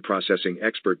 Data processing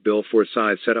expert Bill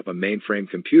Forsyth set up a mainframe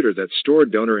computer that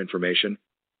stored donor information.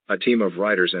 A team of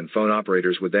writers and phone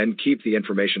operators would then keep the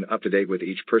information up to date with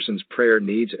each person's prayer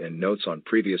needs and notes on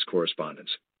previous correspondence.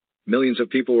 Millions of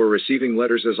people were receiving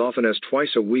letters as often as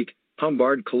twice a week.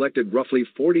 Humbard collected roughly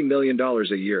 $40 million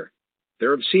a year.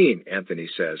 "They're obscene," Anthony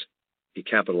says. He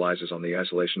capitalizes on the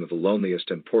isolation of the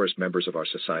loneliest and poorest members of our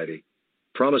society.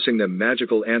 promising them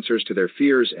magical answers to their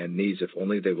fears and needs if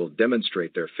only they will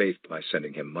demonstrate their faith by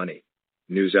sending him money.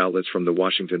 News outlets from the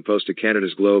Washington Post to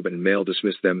Canada's Globe and Mail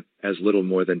dismissed them as little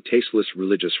more than tasteless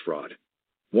religious fraud.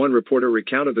 One reporter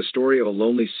recounted the story of a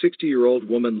lonely 60-year-old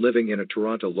woman living in a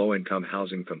Toronto low-income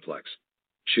housing complex.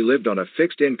 She lived on a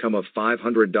fixed income of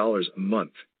 $500 a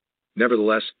month.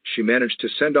 Nevertheless, she managed to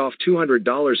send off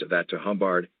 $200 of that to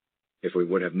Humbard. If we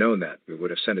would have known that, we would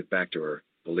have sent it back to her.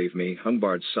 Believe me,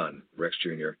 Humbard's son, Rex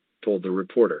Jr., told the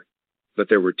reporter. But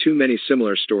there were too many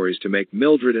similar stories to make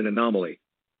Mildred an anomaly.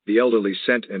 The elderly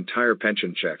sent entire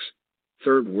pension checks.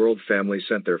 Third world families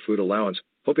sent their food allowance,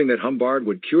 hoping that Humbard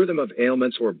would cure them of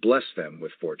ailments or bless them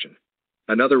with fortune.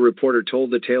 Another reporter told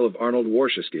the tale of Arnold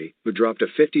Warshawski, who dropped a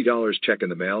 $50 check in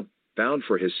the mail, bound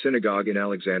for his synagogue in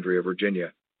Alexandria,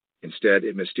 Virginia. Instead,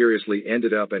 it mysteriously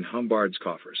ended up in Humbard's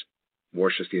coffers.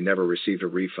 Warshawski never received a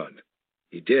refund.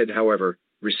 He did, however,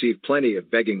 receive plenty of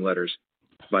begging letters.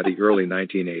 By the early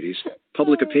 1980s,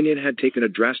 public opinion had taken a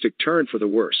drastic turn for the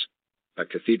worse. A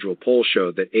cathedral poll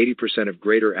showed that 80% of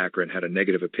Greater Akron had a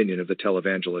negative opinion of the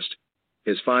televangelist.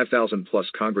 His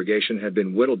 5,000-plus congregation had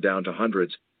been whittled down to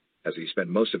hundreds, as he spent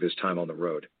most of his time on the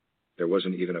road. There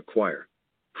wasn't even a choir.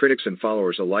 Critics and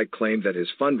followers alike claimed that his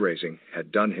fundraising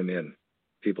had done him in.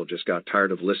 People just got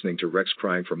tired of listening to Rex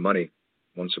crying for money,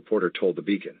 one supporter told the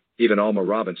Beacon. Even Alma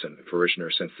Robinson, a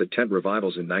parishioner since the tent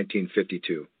revivals in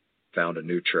 1952, found a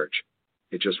new church.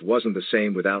 It just wasn't the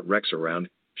same without Rex around,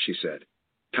 she said.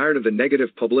 Tired of the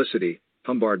negative publicity,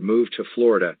 Humbard moved to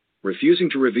Florida, refusing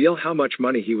to reveal how much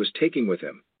money he was taking with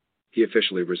him. He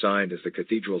officially resigned as the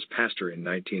cathedral's pastor in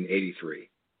 1983.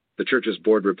 The church's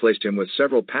board replaced him with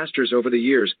several pastors over the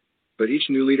years, but each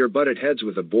new leader butted heads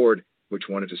with the board, which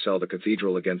wanted to sell the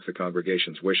cathedral against the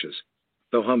congregation's wishes.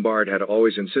 Though Humbard had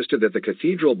always insisted that the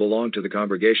cathedral belonged to the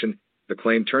congregation, the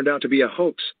claim turned out to be a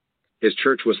hoax. His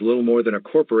church was little more than a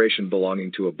corporation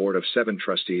belonging to a board of 7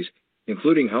 trustees,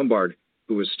 including Humbard,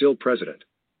 who was still president.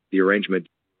 The arrangement...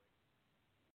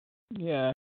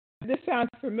 Yeah. This sounds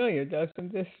familiar,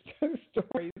 doesn't this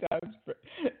story?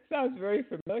 Sounds very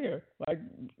familiar, like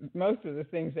most of the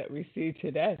things that we see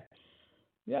today.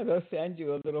 Yeah, they'll send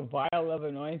you a little vial of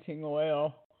anointing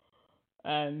oil,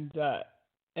 and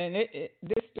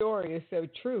this story is so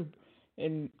true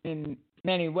in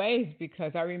many ways,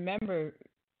 because I remember,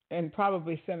 and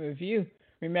probably some of you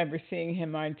remember seeing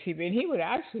him on TV, and he would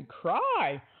actually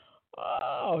cry.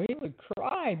 Oh, he would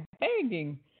cry,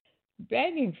 begging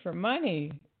for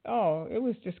money. Oh, it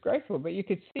was disgraceful, but you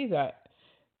could see that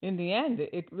in the end,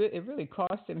 it really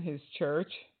cost him his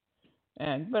church.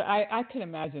 But I can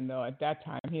imagine, though, at that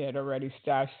time he had already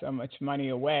stashed so much money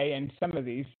away, and some of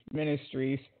these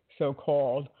ministries,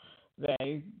 so-called,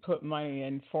 they put money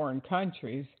in foreign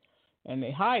countries, and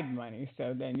they hide money,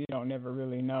 so then you don't ever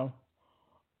really know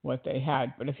what they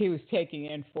had. But if he was taking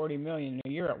in $40 million a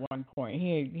year at one point,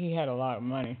 he had a lot of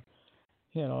money.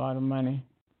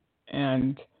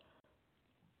 And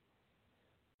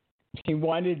he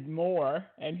wanted more,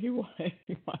 and he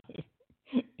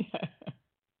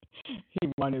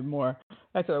wanted more.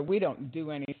 That's why we don't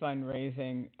do any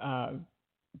fundraising.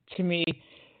 To me,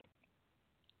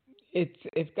 it's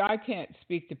if God can't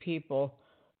speak to people,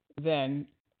 then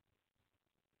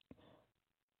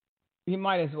you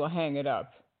might as well hang it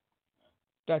up.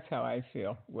 That's how I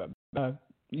feel.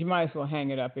 You might as well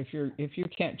hang it up if you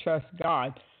can't trust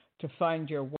God to fund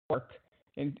your work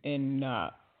in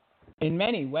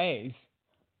many ways.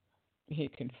 He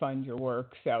can fund your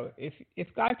work. So if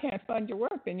God can't fund your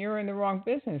work, then you're in the wrong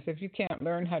business. If you can't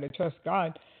learn how to trust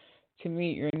God to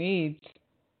meet your needs,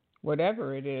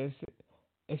 whatever it is,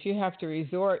 if you have to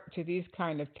resort to these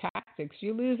kind of tactics,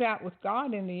 you lose out with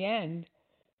God in the end.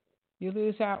 You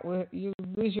lose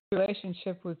your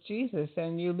relationship with Jesus,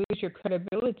 and you lose your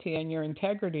credibility and your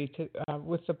integrity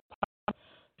with the public.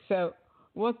 So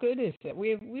what good is it?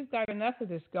 We've got enough of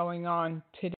this going on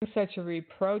to do such a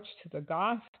reproach to the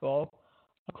gospel.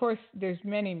 Of course, there's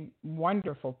many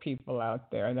wonderful people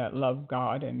out there that love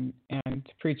God and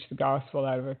preach the gospel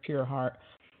out of a pure heart.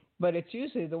 But it's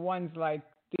usually the ones like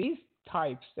these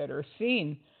types that are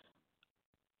seen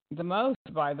the most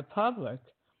by the public.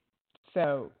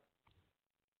 So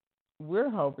we're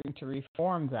hoping to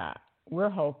reform that.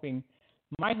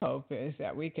 My hope is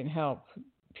that we can help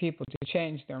people to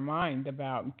change their mind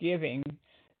about giving,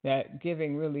 that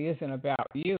giving really isn't about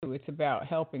you, it's about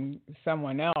helping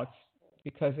someone else,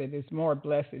 because it is more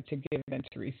blessed to give than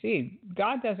to receive.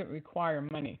 God doesn't require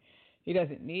money. He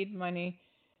doesn't need money.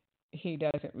 He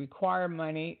doesn't require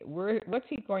money. What's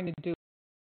he going to do?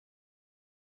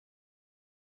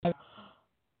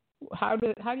 How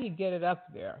do you get it up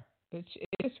there? It's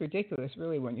just ridiculous,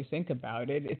 really, when you think about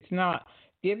it. It's not,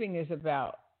 giving is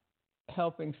about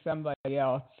helping somebody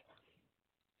else,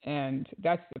 and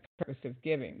that's the purpose of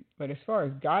giving. But as far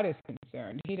as God is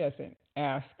concerned, He doesn't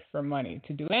ask for money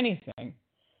to do anything.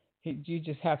 You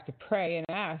just have to pray and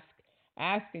ask.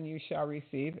 Ask and you shall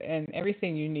receive, and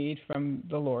everything you need from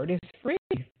the Lord is free.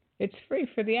 It's free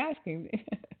for the asking.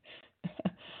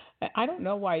 I don't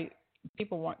know why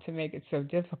people want to make it so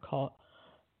difficult,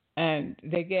 and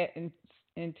they get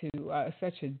into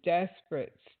such a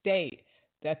desperate state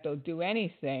that they'll do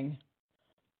anything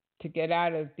to get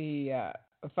out of the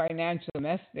financial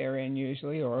mess they're in,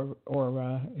 usually, or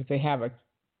if they have a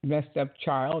messed up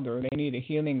child or they need a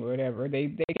healing or whatever,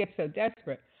 they get so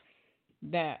desperate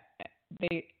that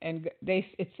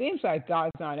it seems like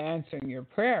God's not answering your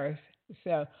prayers.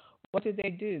 So what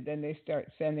do? Then they start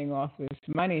sending off this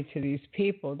money to these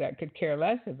people that could care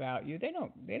less about you. They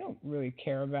don't really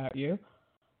care about you.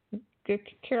 They could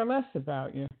care less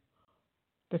about you.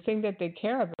 The thing that they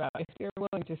care about, if they're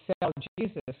willing to sell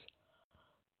Jesus,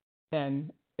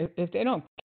 then if they don't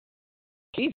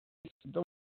keep the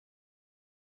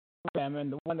them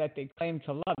and the one that they claim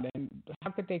to love, then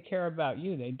how could they care about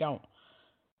you? They don't.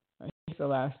 Here's the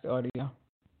last audio.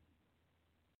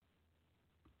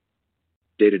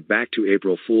 Dated back to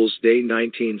April Fool's Day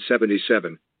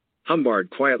 1977, Humbard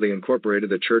quietly incorporated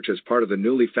the church as part of the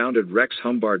newly founded Rex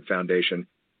Humbard Foundation,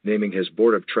 naming his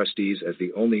board of trustees as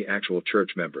the only actual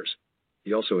church members.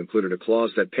 He also included a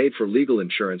clause that paid for legal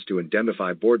insurance to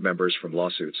indemnify board members from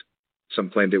lawsuits. Some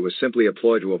claimed it was simply a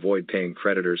ploy to avoid paying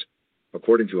creditors,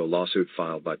 according to a lawsuit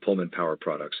filed by Pullman Power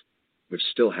Products, which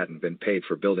still hadn't been paid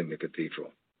for building the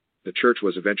cathedral. The church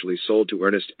was eventually sold to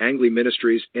Ernest Angley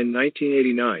Ministries in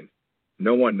 1989.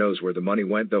 No one knows where the money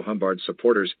went, though Humbard's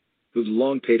supporters, who'd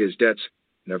long paid his debts,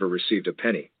 never received a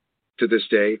penny. To this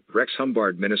day, Rex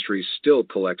Humbard Ministries still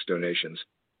collects donations.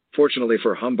 Fortunately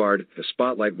for Humbard, the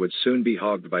spotlight would soon be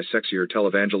hogged by sexier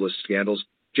televangelist scandals,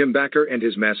 Jim Bakker and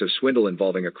his massive swindle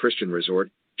involving a Christian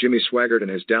resort, Jimmy Swaggart and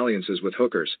his dalliances with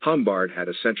hookers. Humbard had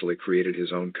essentially created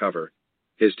his own cover.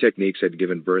 His techniques had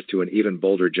given birth to an even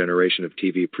bolder generation of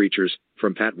TV preachers,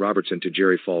 from Pat Robertson to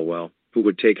Jerry Falwell, who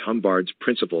would take Humbard's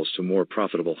principles to more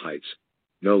profitable heights.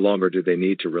 No longer did they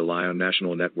need to rely on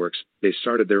national networks, they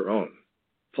started their own.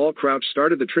 Paul Crouch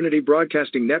started the Trinity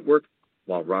Broadcasting Network,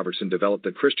 while Robertson developed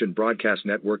the Christian Broadcast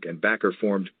Network and Bakker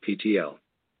formed PTL.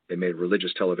 They made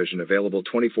religious television available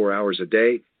 24 hours a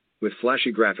day, with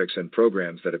flashy graphics and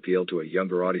programs that appealed to a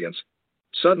younger audience.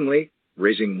 Suddenly,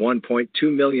 raising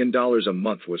 $1.2 million a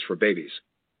month was for babies.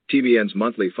 TBN's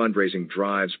monthly fundraising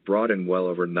drives brought in well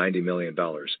over $90 million.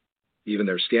 Even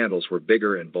their scandals were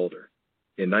bigger and bolder.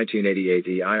 In 1988,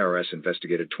 the IRS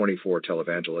investigated 24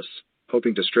 televangelists,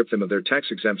 hoping to strip them of their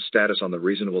tax-exempt status on the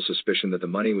reasonable suspicion that the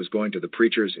money was going to the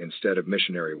preachers instead of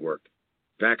missionary work.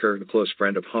 Bakker, the close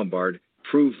friend of Humbard,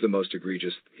 proved the most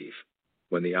egregious thief.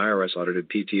 When the IRS audited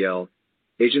PTL,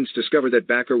 agents discovered that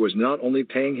Bakker was not only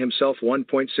paying himself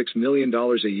 $1.6 million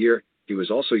a year, he was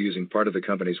also using part of the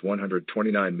company's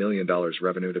 $129 million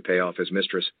revenue to pay off his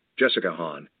mistress, Jessica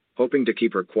Hahn, hoping to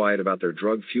keep her quiet about their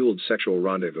drug-fueled sexual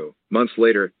rendezvous. Months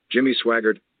later, Jimmy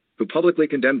Swaggart, who publicly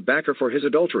condemned Bakker for his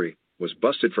adultery, was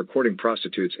busted for courting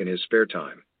prostitutes in his spare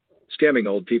time. Scamming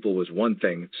old people was one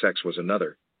thing, sex was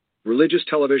another. Religious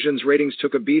television's ratings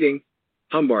took a beating.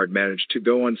 Humbard managed to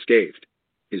go unscathed.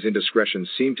 His indiscretions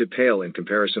seemed to pale in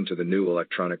comparison to the new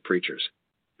electronic preachers.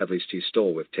 At least he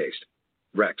stole with taste.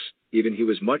 Rex, even he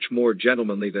was much more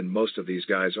gentlemanly than most of these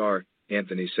guys are,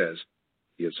 Anthony says.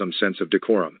 He had some sense of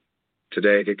decorum.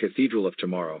 Today, the Cathedral of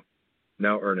Tomorrow,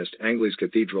 now Ernest Angley's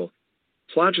Cathedral,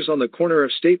 slouches on the corner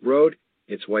of State Road,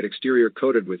 its white exterior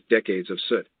coated with decades of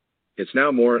soot. It's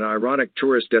now more an ironic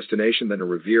tourist destination than a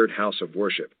revered house of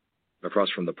worship.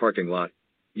 Across from the parking lot,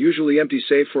 usually empty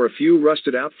save for a few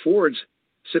rusted-out Fords,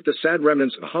 sit the sad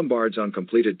remnants of Humbard's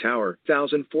uncompleted tower,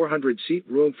 1,400-seat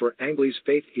room for Angley's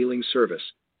faith-healing service.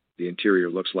 The interior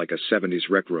looks like a 70s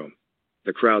rec room.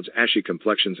 The crowd's ashy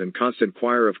complexions and constant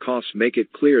choir of coughs make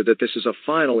it clear that this is a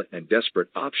final and desperate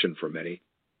option for many.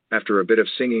 After a bit of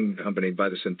singing accompanied by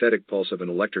the synthetic pulse of an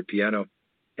electric piano,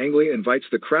 Angley invites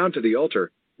the crowd to the altar,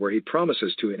 where he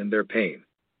promises to end their pain.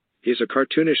 He's a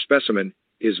cartoonish specimen,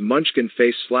 his munchkin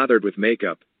face slathered with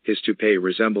makeup, his toupee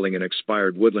resembling an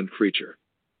expired woodland creature.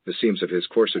 The seams of his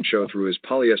corset show through his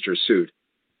polyester suit,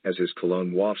 as his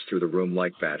cologne wafts through the room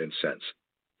like bad incense.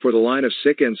 For the line of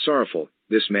sick and sorrowful,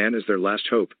 this man is their last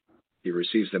hope. He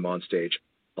receives them on stage,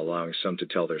 allowing some to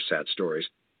tell their sad stories,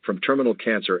 from terminal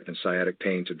cancer and sciatic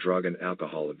pain to drug and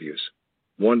alcohol abuse.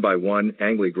 One by one,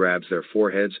 Angley grabs their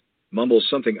foreheads, mumbles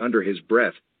something under his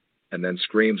breath, and then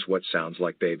screams what sounds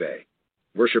like "Bebe."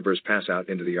 Worshippers pass out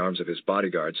into the arms of his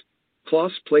bodyguards,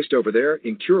 cloths placed over their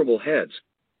incurable heads.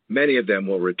 Many of them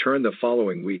will return the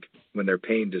following week when their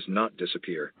pain does not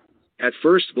disappear. At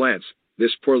first glance,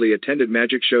 this poorly attended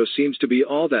magic show seems to be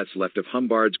all that's left of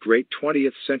Humbard's great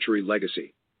 20th century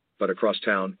legacy. But across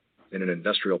town, in an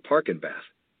industrial park in Bath,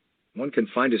 one can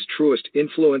find his truest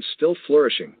influence still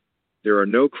flourishing. There are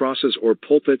no crosses or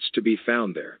pulpits to be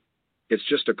found there. It's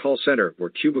just a call center where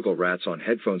cubicle rats on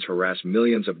headphones harass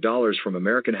millions of dollars from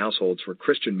American households for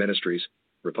Christian ministries,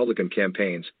 Republican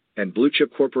campaigns, and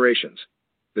blue-chip corporations.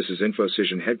 This is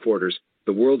InfoCision headquarters,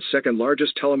 the world's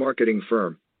second-largest telemarketing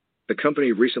firm. The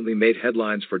company recently made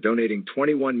headlines for donating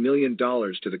 $21 million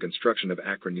to the construction of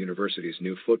Akron University's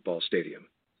new football stadium.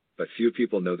 But few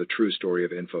people know the true story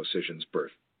of InfoCision's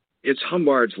birth. It's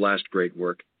Humbard's last great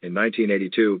work. In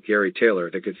 1982, Gary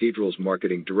Taylor, the cathedral's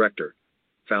marketing director,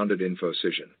 founded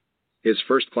InfoCision. His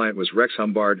first client was Rex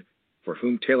Humbard, for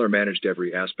whom Taylor managed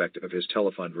every aspect of his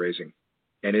telefund raising.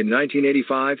 And in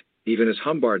 1985, even as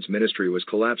Humbard's ministry was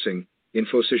collapsing,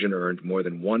 InfoCision earned more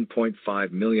than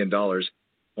 $1.5 million,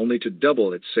 only to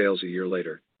double its sales a year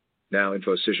later. Now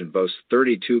InfoCision boasts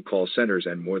 32 call centers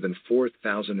and more than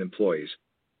 4,000 employees.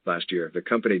 Last year, the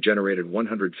company generated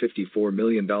 $154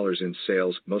 million in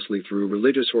sales, mostly through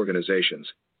religious organizations.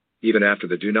 Even after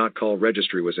the Do Not Call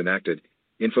registry was enacted,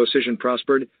 InfoCision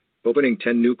prospered, opening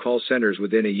 10 new call centers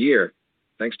within a year,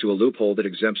 thanks to a loophole that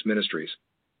exempts ministries.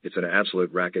 It's an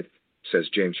absolute racket, says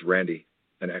James Randi,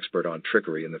 an expert on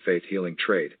trickery in the faith-healing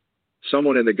trade.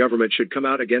 Someone in the government should come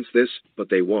out against this,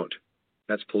 but they won't.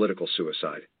 That's political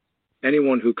suicide.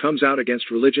 Anyone who comes out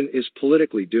against religion is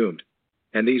politically doomed.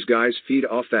 And these guys feed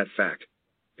off that fact.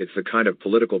 It's the kind of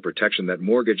political protection that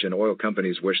mortgage and oil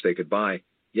companies wish they could buy,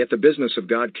 yet the business of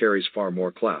God carries far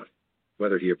more clout.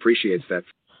 Whether he appreciates that.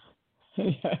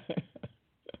 Yeah,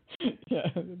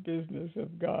 the business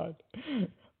of God.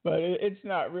 But it's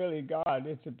not really God,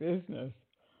 it's a business.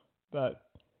 But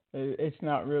it's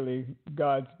not really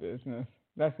God's business.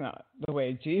 That's not the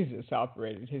way Jesus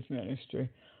operated his ministry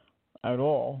at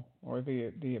all, or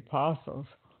the apostles.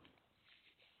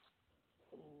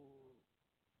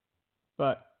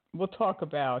 But we'll talk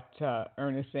about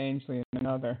Ernest Ainsley in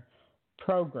another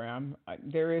program.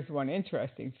 There is one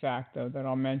interesting fact, though, that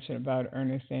I'll mention about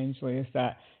Ernest Ainsley, is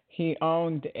that he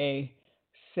owned a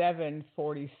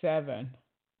 747.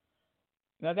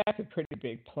 Now, that's a pretty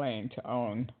big plane to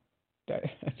own.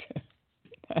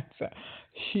 That's a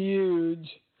huge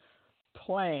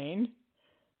plane,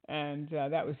 and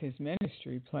that was his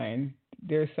ministry plane.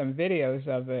 There's some videos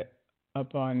of it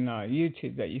up on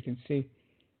YouTube that you can see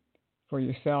for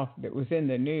yourself. That was in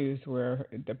the news where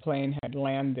the plane had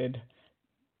landed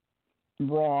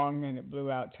wrong and it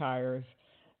blew out tires.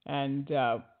 And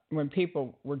when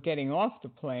people were getting off the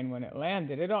plane when it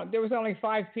landed, there was only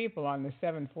 5 people on the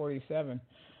 747.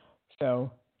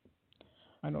 So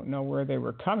I don't know where they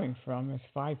were coming from. There's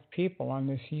 5 people on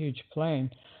this huge plane.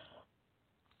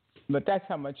 But that's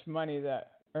how much money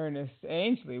that Ernest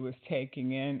Ainsley was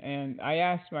taking in. And I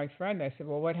asked my friend, I said,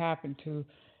 well, what happened to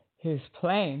his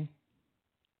plane?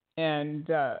 And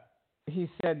he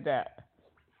said that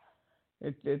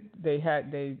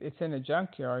it's in a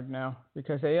junkyard now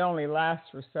because they only last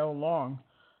for so long.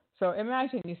 So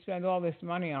imagine you spend all this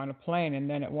money on a plane and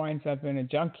then it winds up in a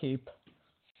junk heap.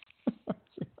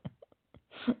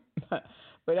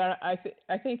 But I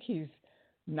think he's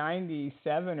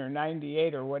 97 or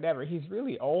 98 or whatever. He's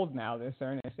really old now, this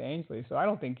Ernest Ainsley. So I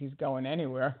don't think he's going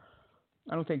anywhere.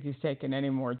 I don't think he's taking any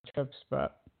more trips,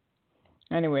 but.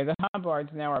 Anyway, the Humbards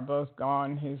now are both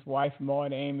gone. His wife,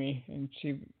 Maud Amy, and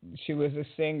she was a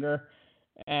singer,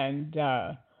 and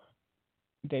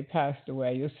they passed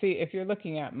away. You'll see, if you're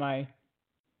looking at my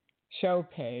show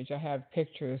page, I have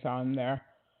pictures on there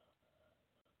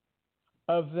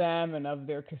of them and of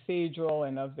their cathedral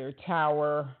and of their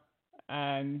tower,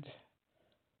 and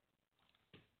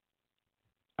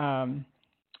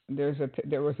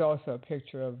there was also a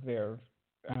picture of their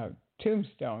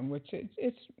tombstone, which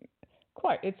it's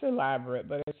elaborate,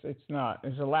 but it's not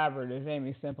as elaborate as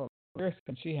Amy Semple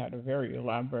Pearson. She had a very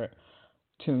elaborate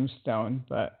tombstone,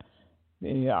 but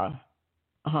the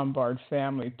Humbard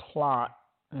family plot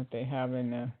that they have in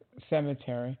the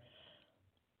cemetery.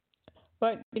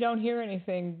 But you don't hear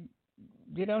anything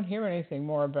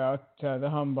more about the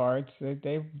Humbards.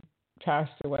 They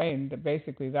passed away, and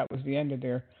basically that was the end of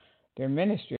their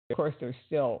ministry. Of course, they're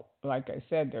still, like I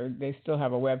said, they still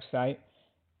have a website.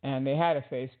 And they had a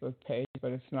Facebook page,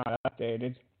 but it's not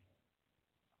updated.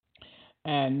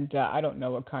 And I don't know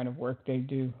what kind of work they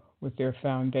do with their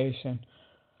foundation.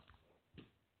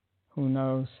 Who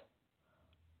knows?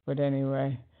 But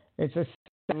anyway, it's a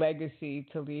legacy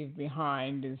to leave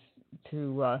behind is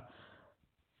to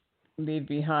leave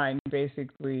behind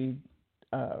basically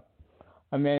a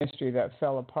ministry that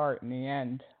fell apart in the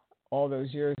end. All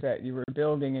those years that you were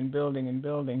building and building and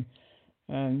building,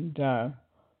 and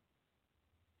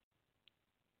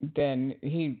then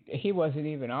he wasn't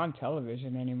even on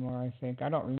television anymore. I think I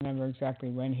don't remember exactly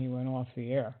when he went off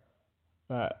the air,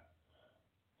 but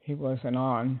he wasn't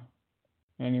on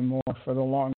anymore for the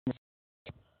longest.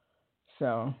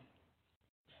 So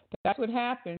that's what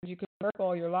happens. You can work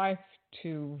all your life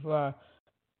to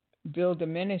build a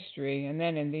ministry, and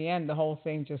then in the end, the whole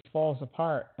thing just falls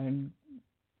apart, and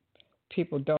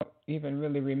people don't even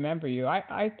really remember you.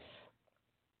 I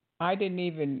haven't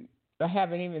even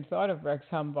thought of Rex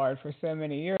Humbard for so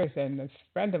many years, and a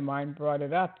friend of mine brought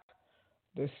it up,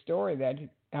 this story that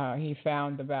he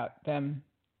found about them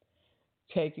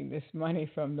taking this money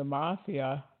from the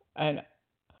mafia, and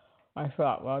I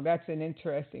thought, well, that's an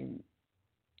interesting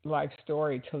life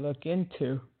story to look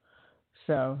into.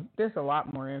 So there's a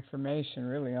lot more information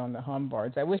really on the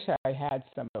Humbards. I wish I had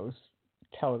some of those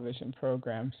television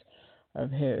programs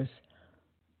of his.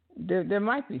 There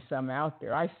might be some out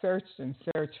there. I searched and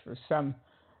searched for some.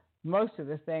 Most of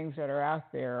the things that are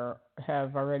out there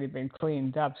have already been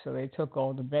cleaned up, so they took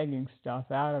all the begging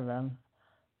stuff out of them,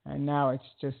 and now it's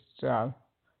just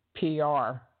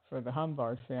PR for the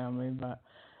Humbard family. But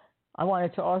I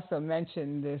wanted to also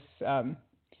mention this,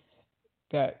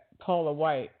 that Paula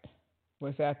White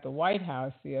was at the White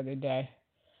House the other day.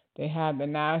 They had the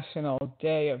National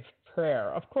Day of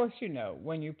Prayer. Of course, you know,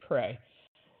 when you pray,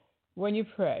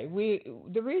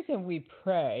 the reason we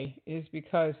pray is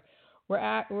because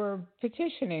we're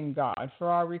petitioning God for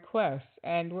our requests,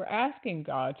 and we're asking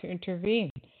God to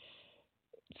intervene.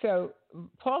 So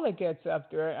Paula gets up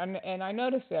there, and I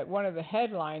noticed that one of the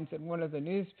headlines in one of the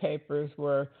newspapers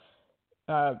were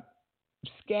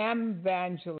scam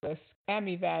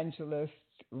evangelists,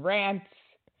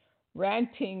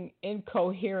 ranting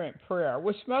incoherent prayer,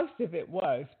 which most of it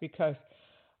was, because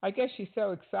I guess she's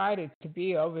so excited to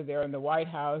be over there in the White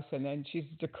House, and then she's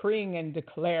decreeing and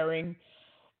declaring,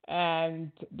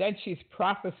 and then she's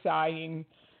prophesying.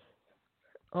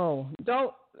 Oh,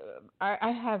 don't!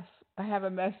 I have a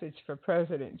message for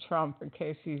President Trump in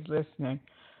case he's listening.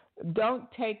 Don't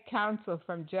take counsel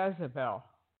from Jezebel.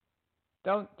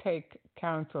 Don't take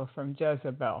counsel from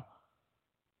Jezebel.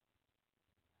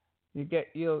 You get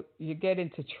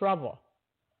into trouble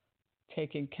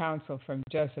taking counsel from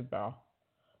Jezebel.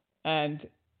 And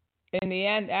in the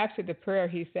end, after the prayer,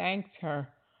 he thanked her.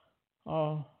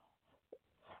 Oh,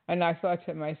 and I thought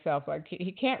to myself, like,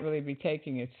 he can't really be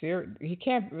taking it He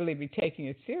can't really be taking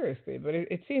it seriously. But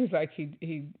it seems like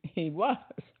he was.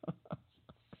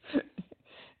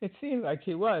 It seems like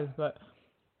he was. But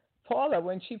Paula,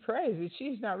 when she prays,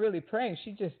 she's not really praying.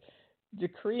 She's just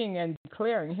decreeing and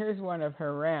declaring. Here's one of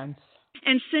her rants.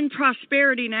 And send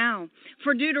prosperity now.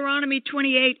 For Deuteronomy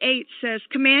 28:8 says,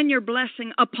 command your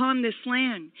blessing upon this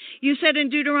land. You said in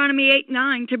Deuteronomy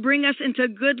 8:9 to bring us into a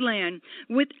good land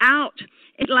without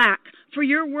lack. For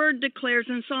your word declares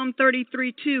in Psalm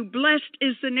 33:2, blessed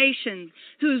is the nation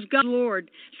whose God is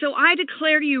Lord. So I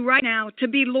declare to you right now to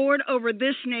be Lord over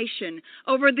this nation,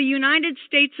 over the United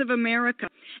States of America,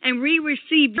 and we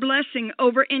receive blessing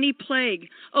over any plague,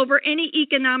 over any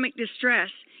economic distress.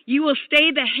 You will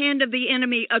stay the hand of the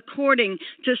enemy according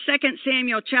to 2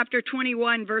 Samuel chapter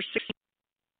 21, verse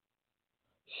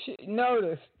 6.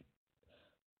 Notice,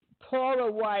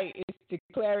 Paula White is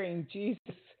declaring Jesus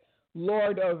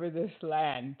Lord over this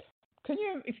land. Can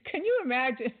you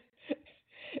imagine?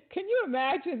 Can you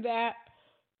imagine that?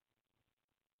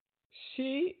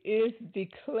 She is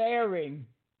declaring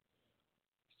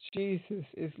Jesus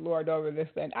is Lord over this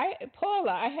land.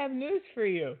 Paula, I have news for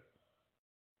you.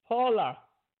 Paula,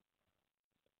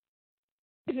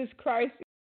 Jesus Christ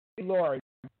is Lord.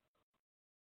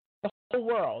 The whole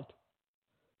world.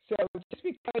 So just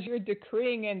because you're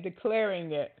decreeing and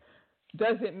declaring it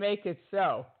doesn't make it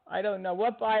so. I don't know.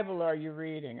 What Bible are you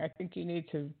reading? I think you need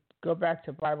to go back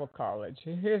to Bible college.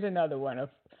 Here's another one.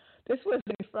 This was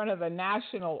in front of a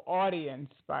national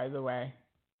audience, by the way.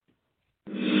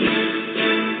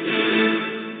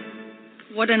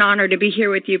 What an honor to be here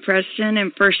with you, President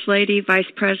and First Lady, Vice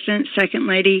President, Second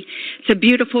Lady. It's a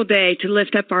beautiful day to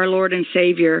lift up our Lord and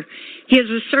Savior. He is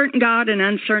a certain God in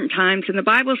uncertain times, and the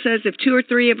Bible says if 2 or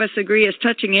 3 of us agree as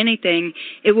touching anything,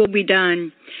 it will be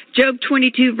done. Job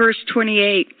 22, verse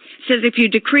 28 says if you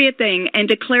decree a thing and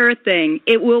declare a thing,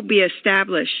 it will be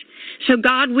established. So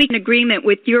God, we in agreement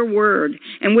with your word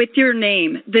and with your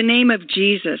name, the name of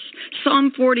Jesus.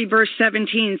 Psalm 40, verse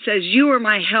 17 says, you are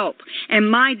my help and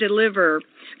my deliverer.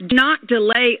 Do not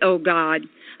delay, O God.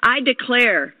 I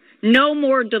declare no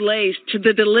more delays to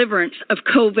the deliverance of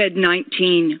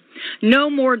COVID-19. No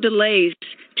more delays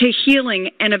to healing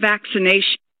and a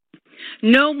vaccination.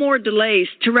 No more delays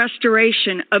to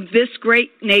restoration of this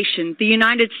great nation, the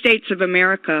United States of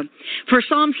America. For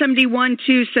Psalm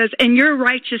 71:2 says, "In your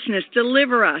righteousness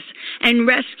deliver us and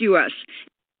rescue us.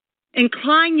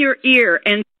 Incline your ear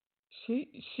and..."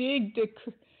 She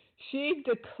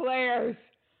declares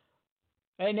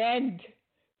an end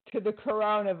to the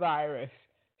coronavirus.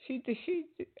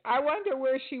 I wonder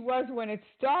where she was when it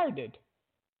started.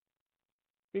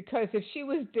 Because if she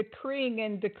was decreeing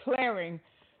and declaring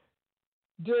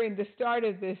during the start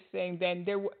of this thing, then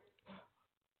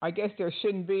I guess there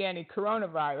shouldn't be any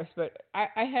coronavirus. But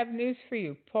I have news for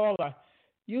you, Paula.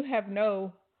 You have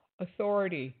no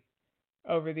authority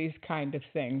over these kind of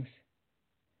things.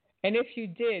 And if you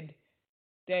did,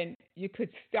 then you could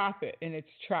stop it in its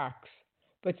tracks.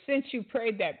 But since you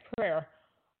prayed that prayer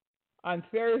on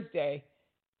Thursday,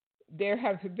 there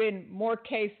have been more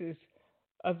cases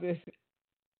of this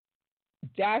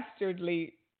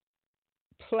dastardly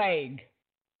plague.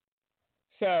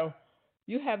 So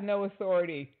you have no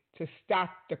authority to stop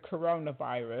the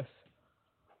coronavirus.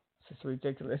 This is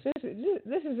ridiculous.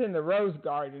 This is in the Rose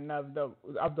Garden of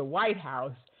the White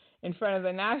House, in front of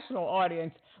the national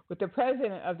audience, with the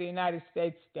President of the United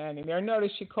States standing there.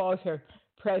 Notice she calls her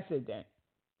President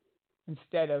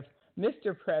instead of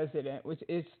Mr. President, which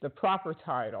is the proper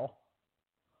title.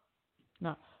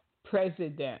 Not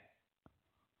President.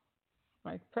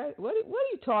 Like, what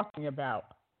are you talking about?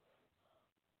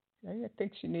 I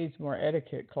think she needs more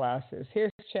etiquette classes.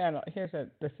 Here's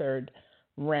the third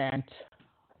rant.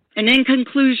 And in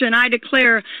conclusion, I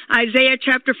declare Isaiah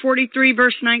chapter 43,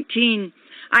 verse 19.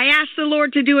 I ask the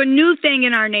Lord to do a new thing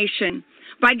in our nation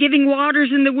by giving waters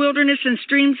in the wilderness and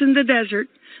streams in the desert.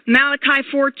 Malachi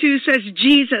 4:2 says,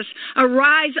 Jesus,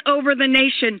 arise over the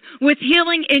nation with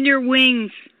healing in your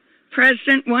wings.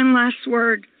 President, one last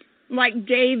word. Like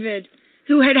David,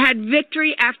 who had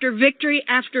victory after victory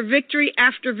after victory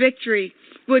after victory,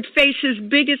 would face his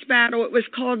biggest battle. It was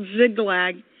called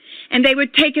Ziklag. And they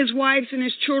would take his wives and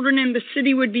his children, and the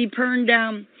city would be burned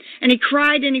down. And he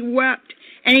cried and he wept,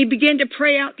 and he began to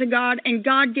pray out to God, and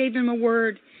God gave him a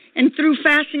word. And through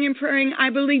fasting and praying, I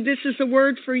believe this is a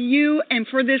word for you and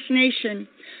for this nation.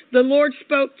 The Lord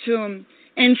spoke to him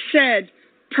and said,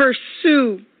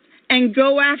 pursue and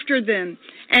go after them,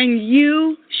 and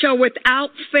you shall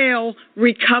without fail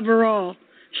recover all.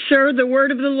 Sir, the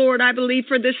word of the Lord, I believe,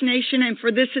 for this nation and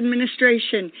for this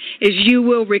administration is you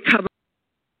will recover.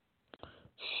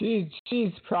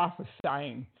 She's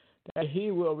prophesying that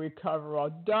he will recover all.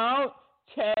 Don't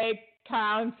take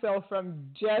counsel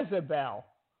from Jezebel.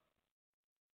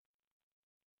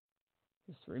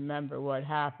 Just remember what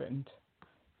happened.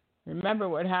 Remember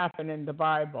what happened in the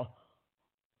Bible.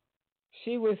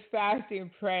 She was fasting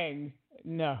and praying.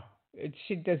 No,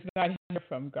 she does not hear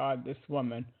from God, this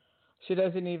woman. She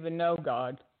doesn't even know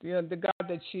God. The God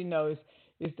that she knows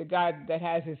is the God that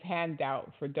has his hand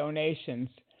out for donations.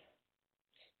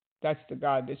 That's the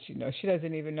God that she knows. She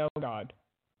doesn't even know God.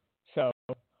 So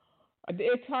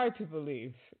it's hard to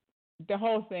believe. The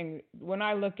whole thing, when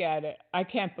I look at it, I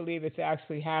can't believe it's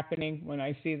actually happening when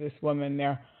I see this woman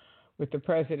there with the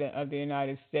President of the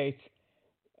United States.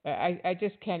 I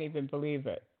just can't even believe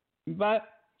it. But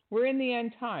we're in the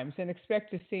end times and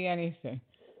expect to see anything.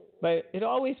 But it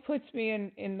always puts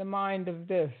me in the mind of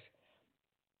this,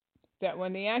 that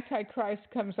when the Antichrist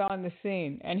comes on the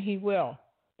scene, and he will,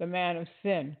 the man of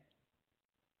sin,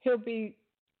 he'll be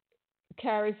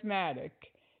charismatic,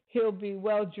 he'll be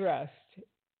well-dressed,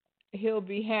 he'll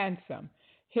be handsome,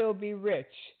 he'll be rich,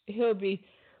 he'll be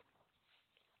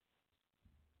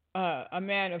a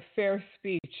man of fair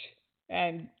speech,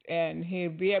 and he'll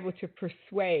be able to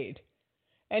persuade.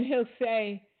 And he'll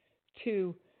say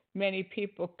to many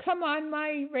people, come on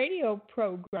my radio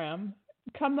program,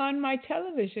 come on my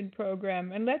television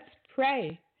program, and let's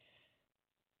pray.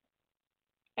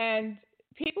 And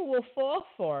people will fall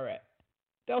for it.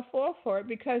 They'll fall for it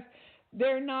because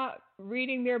they're not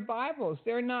reading their Bibles.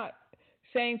 They're not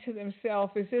saying to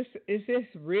themselves, is this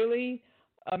really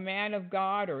a man of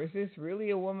God, or is this really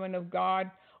a woman of God?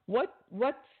 What's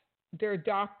their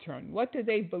doctrine? What do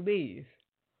they believe?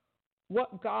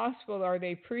 What gospel are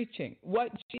they preaching?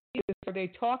 What Jesus are they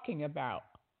talking about?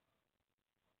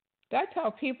 That's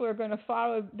how people are going to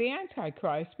follow the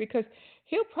Antichrist, because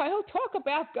he'll talk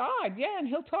about God, yeah, and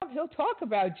he'll talk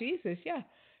about Jesus, yeah,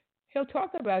 he'll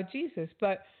talk about Jesus.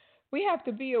 But we have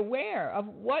to be aware of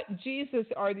what Jesus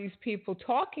are these people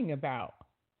talking about.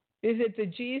 Is it the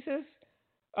Jesus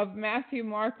of Matthew,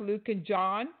 Mark, Luke, and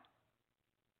John?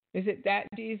 Is it that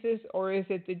Jesus, or is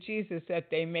it the Jesus that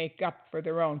they make up for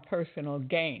their own personal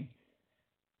gain?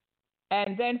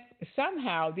 And then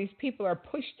somehow these people are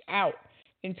pushed out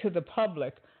into the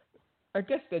public. Or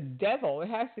just the devil, it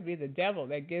has to be the devil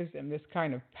that gives them this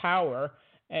kind of power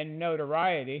and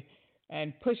notoriety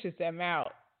and pushes them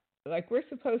out. Like, we're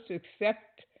supposed to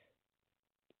accept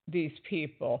these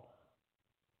people.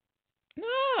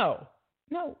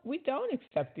 No, we don't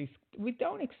accept these. We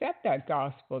don't accept that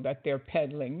gospel that they're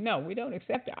peddling. No, we don't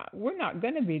accept it. We're not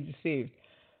going to be deceived.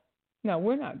 No,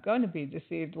 we're not going to be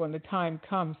deceived when the time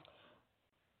comes,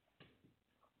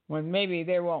 when maybe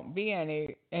there won't be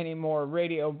any more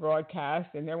radio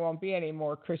broadcasts and there won't be any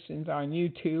more Christians on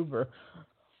YouTube, or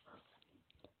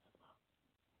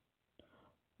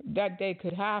that day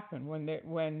could happen when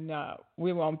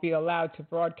we won't be allowed to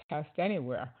broadcast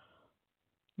anywhere.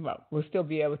 Well, we'll still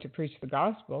be able to preach the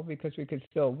gospel because we could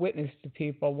still witness to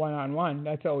people one-on-one.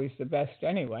 That's always the best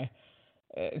anyway.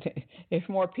 If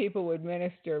more people would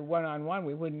minister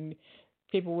one-on-one,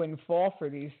 people wouldn't fall for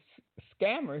these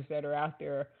scammers that are out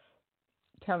there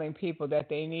telling people that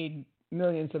they need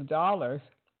millions of dollars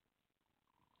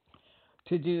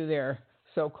to do their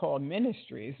so-called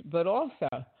ministries. But also,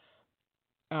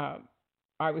 I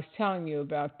was telling you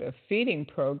about the feeding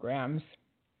programs,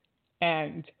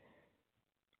 and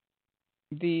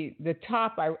the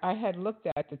top, I had looked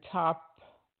at the top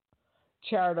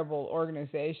charitable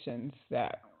organizations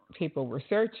that people were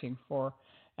searching for,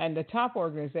 and the top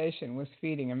organization was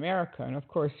Feeding America. And of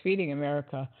course, Feeding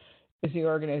America is the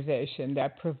organization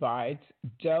that provides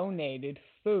donated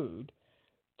food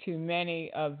to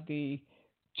many of the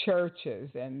churches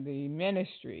and the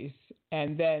ministries,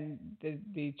 and then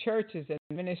the churches and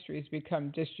ministries become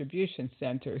distribution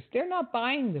centers. They're not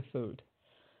buying the food.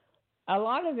 A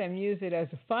lot of them use it as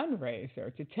a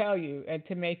fundraiser to tell you and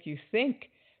to make you think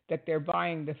that they're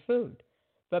buying the food.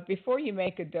 But before you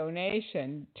make a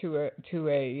donation to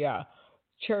a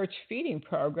church feeding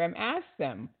program, ask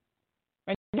them.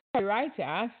 And you have the right to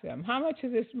ask them, how much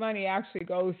of this money actually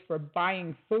goes for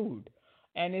buying food?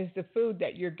 And is the food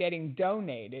that you're getting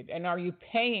donated? And are you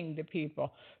paying the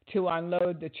people to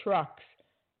unload the trucks?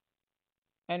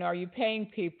 And are you paying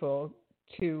people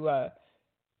to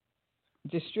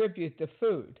distribute the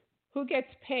food? Who gets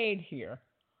paid here?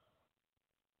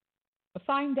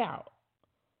 Find out.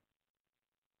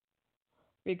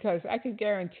 Because I can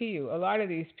guarantee you a lot of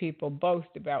these people boast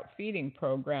about feeding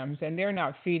programs, and they're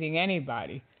not feeding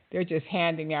anybody. They're just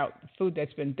handing out food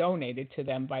that's been donated to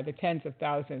them by the tens of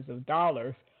thousands of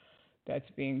dollars that's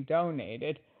being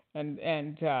donated. And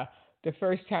the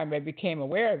first time I became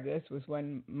aware of this was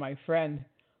when my friend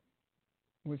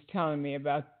was telling me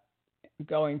about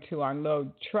going to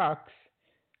unload trucks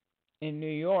in New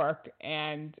York,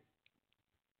 and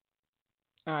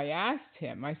I asked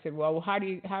him, I said, well, how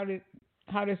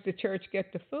does the church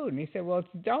get the food? And he said, well,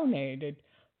 it's donated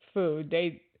food.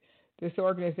 This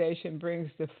organization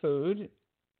brings the food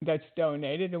that's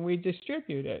donated, and we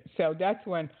distribute it. So that's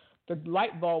when the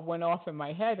light bulb went off in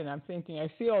my head, and I'm thinking,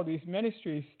 I see all these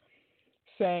ministries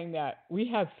saying that we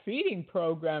have feeding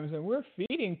programs, and we're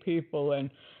feeding people, and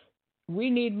we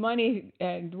need money,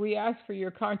 and we ask for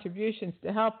your contributions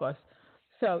to help us.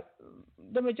 So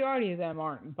the majority of them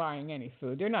aren't buying any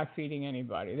food. They're not feeding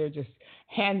anybody. They're just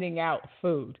handing out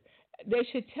food. They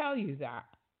should tell you that.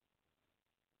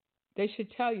 They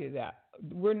should tell you that.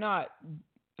 We're not,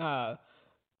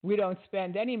 we don't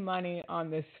spend any money on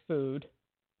this food.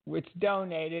 It's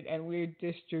donated, and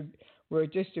we're a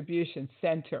distribution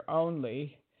center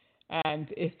only. And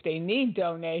if they need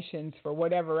donations for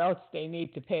whatever else they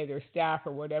need to pay their staff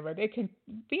or whatever, they can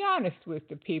be honest with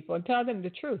the people and tell them the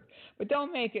truth. But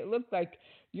don't make it look like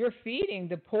you're feeding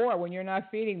the poor when you're not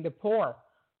feeding the poor.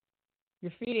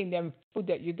 You're feeding them food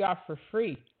that you got for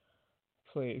free,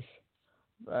 please.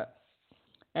 But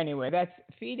anyway, that's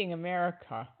Feeding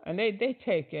America. And they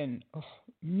take in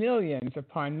millions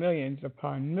upon millions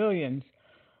upon millions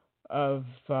of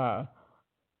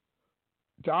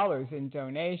dollars in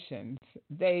donations.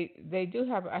 They do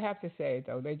have, I have to say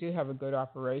though, they do have a good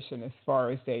operation as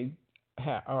far as they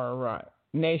are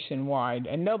nationwide,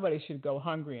 and nobody should go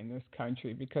hungry in this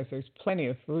country because there's plenty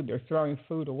of food. They're throwing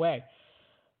food away.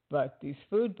 But these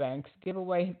food banks give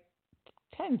away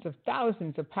tens of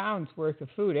thousands of pounds worth of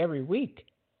food every week.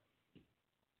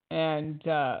 And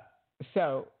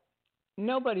so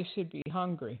nobody should be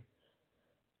hungry.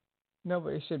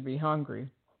 Nobody should be hungry.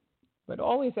 But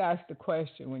always ask the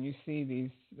question when you see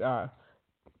these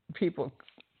people.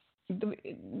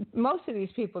 Most of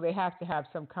these people, they have to have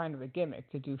some kind of a gimmick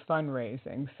to do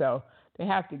fundraising. So they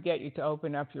have to get you to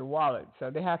open up your wallet. So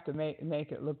they have to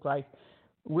make it look like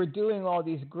we're doing all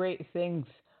these great things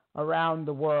around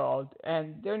the world,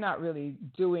 and they're not really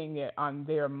doing it on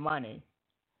their money.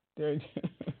 They're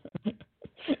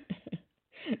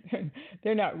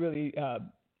they're not really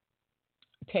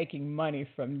taking money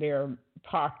from their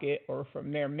pocket or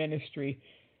from their ministry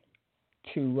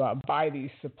to buy these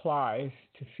supplies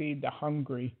to feed the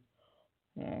hungry.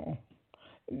 Oh.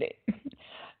 The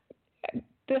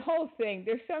whole thing,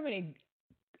 there's so many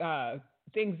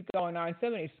things going on, so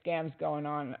many scams going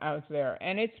on out there,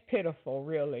 and it's pitiful,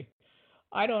 really.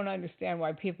 I don't understand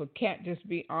why people can't just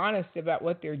be honest about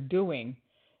what they're doing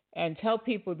and tell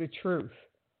people the truth.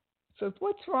 So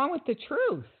what's wrong with the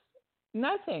truth?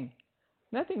 Nothing.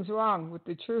 Nothing's wrong with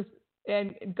the truth.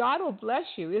 And God will bless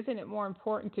you. Isn't it more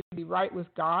important to be right with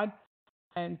God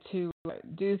and to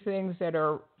do things that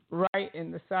are right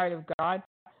in the sight of God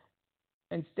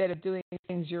instead of doing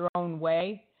things your own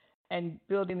way and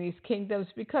building these kingdoms?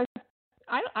 Because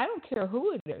I don't care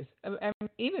who it is. I mean,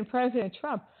 even President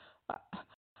Trump,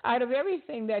 out of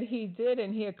everything that he did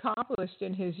and he accomplished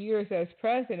in his years as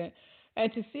president,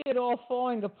 and to see it all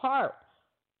falling apart,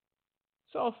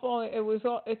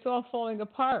 it's all falling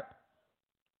apart.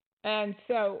 And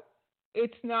so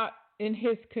it's not in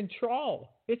his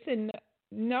control. It's in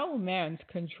no man's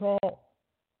control.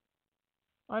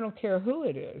 I don't care who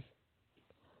it is.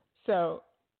 So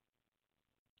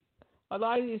a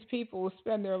lot of these people will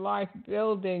spend their life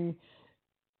building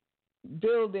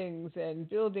buildings and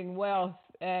building wealth,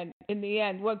 and in the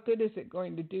end, what good is it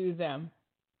going to do them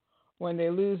when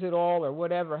they lose it all or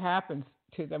whatever happens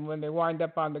to them when they wind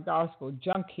up on the gospel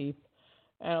junk heap?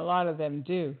 And a lot of them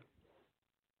do,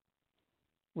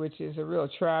 which is a real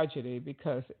tragedy,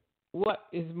 because what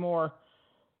is more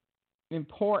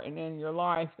important in your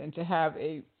life than to have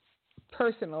a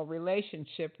personal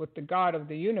relationship with the God of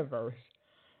the universe,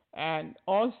 and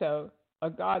also a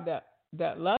God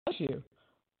that loves you,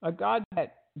 a God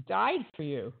that died for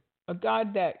you, a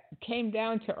God that came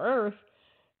down to earth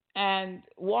and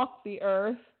walked the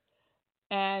earth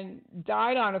and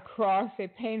died on a cross, a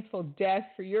painful death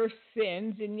for your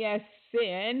sins. And yes,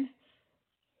 sin,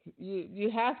 you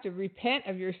have to repent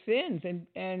of your sins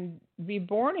and be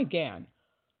born again.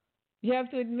 You have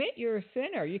to admit you're a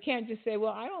sinner. You can't just say,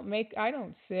 well, I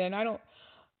don't sin. I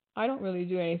don't really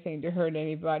do anything to hurt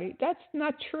anybody. That's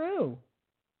not true.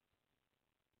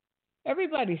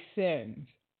 Everybody sins.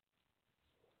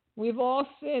 We've all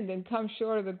sinned and come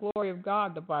short of the glory of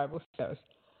God, the Bible says.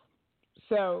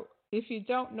 So if you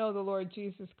don't know the Lord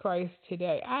Jesus Christ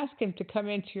today, ask him to come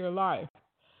into your life.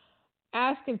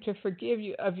 Ask him to forgive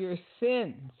you of your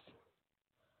sins.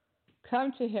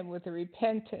 Come to him with a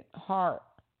repentant heart.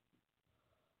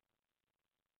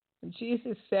 And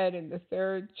Jesus said in the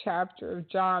 3rd chapter of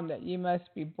John that you must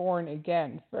be born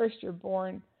again. First, you're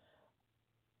born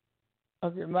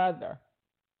of your mother,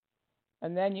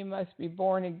 and then you must be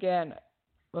born again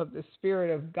of the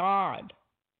Spirit of God.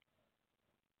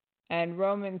 And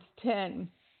Romans 10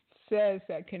 says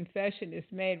that confession is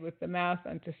made with the mouth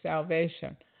unto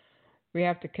salvation. We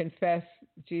have to confess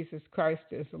Jesus Christ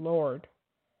as the Lord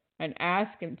and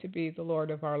ask him to be the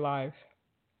Lord of our lives.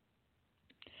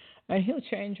 And he'll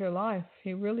change your life.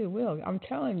 He really will. I'm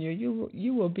telling you,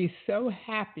 you will be so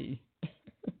happy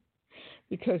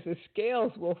because the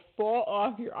scales will fall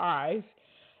off your eyes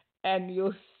and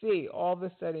you'll see. All of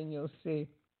a sudden you'll see.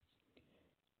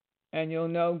 And you'll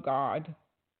know God.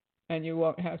 And you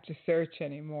won't have to search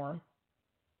anymore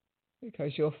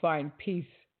because you'll find peace,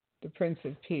 the Prince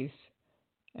of Peace.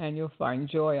 And you'll find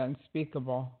joy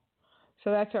unspeakable.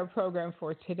 So that's our program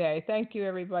for today. Thank you,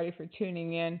 everybody, for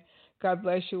tuning in. God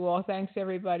bless you all. Thanks,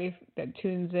 everybody that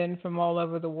tunes in from all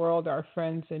over the world, our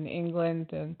friends in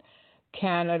England and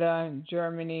Canada and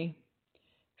Germany,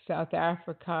 South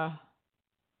Africa,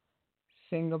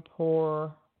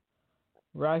 Singapore,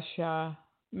 Russia,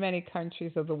 many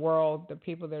countries of the world, the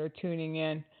people that are tuning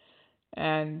in.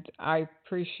 And I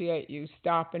appreciate you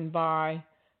stopping by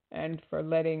and for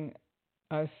letting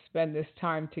us spend this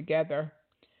time together.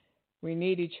 We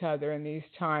need each other in these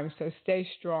times, so stay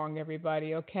strong,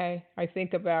 everybody, okay? I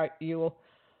think about you,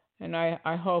 and I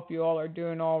hope you all are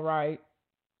doing all right.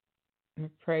 I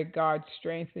pray God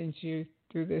strengthens you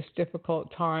through this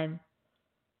difficult time.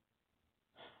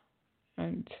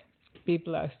 And be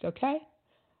blessed, okay?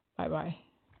 Bye-bye.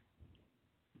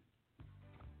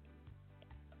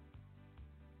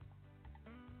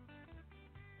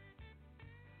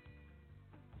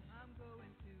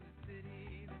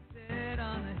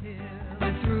 On a hill,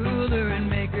 its ruler and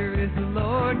maker is the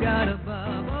Lord God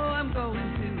above. Oh, I'm going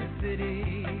to a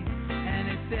city, and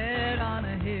it's set on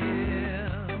a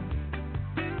hill.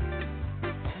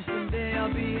 And someday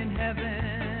I'll be in heaven,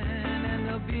 and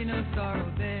there'll be no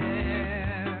sorrow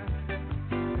there.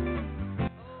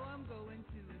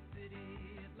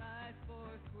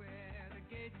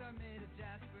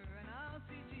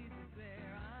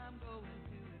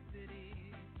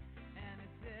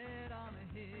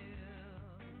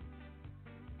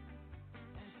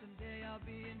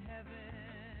 in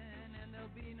heaven, and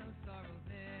there'll be no sorrow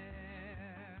there.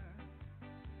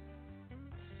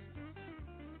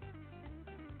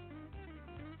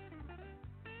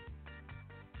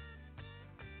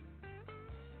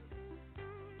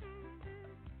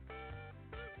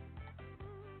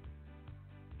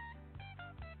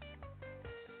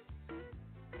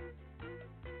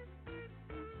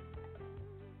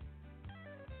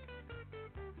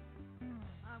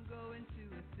 I'm going to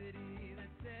a city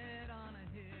that's set on a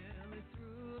hill. Its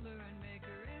ruler and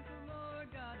maker is the Lord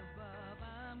God above.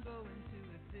 I'm going to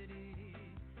a city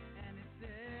and it's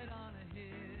set on a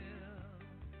hill.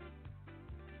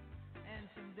 And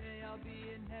someday I'll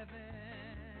be in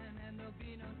heaven and there'll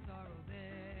be no sorrow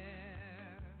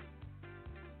there.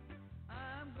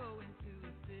 I'm going to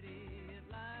a city, it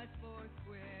lies four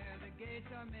square. The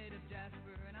gates are made of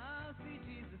jasper and I'll see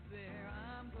Jesus there.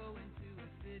 I'm going to a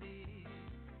city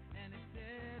and it's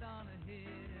set on a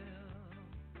hill.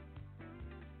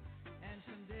 And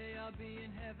someday I'll be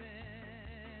in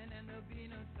heaven and there'll be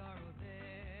no sorrow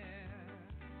there.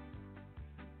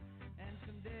 And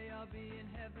someday I'll be in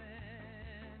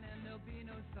heaven and there'll be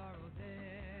no sorrow there.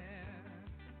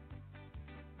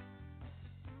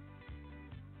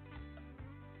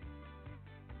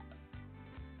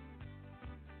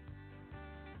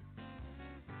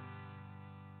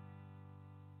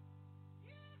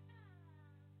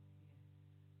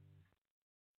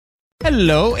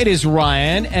 Hello, it is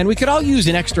Ryan, and we could all use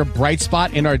an extra bright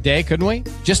spot in our day, couldn't we?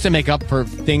 Just to make up for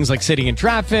things like sitting in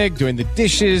traffic, doing the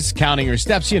dishes, counting your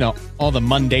steps, you know, all the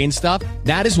mundane stuff.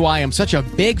 That is why I'm such a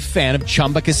big fan of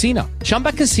Chumba Casino.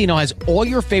 Chumba Casino has all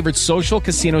your favorite social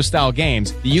casino-style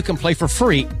games that you can play for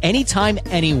free anytime,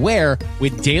 anywhere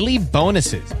with daily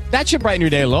bonuses. That should brighten your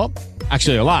day a little.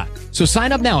 Actually, a lot. So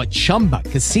sign up now at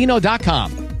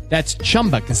ChumbaCasino.com. That's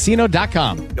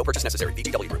ChumbaCasino.com. No purchase necessary.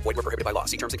 VGW Group. Void where prohibited by law.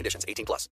 See terms and conditions. 18+.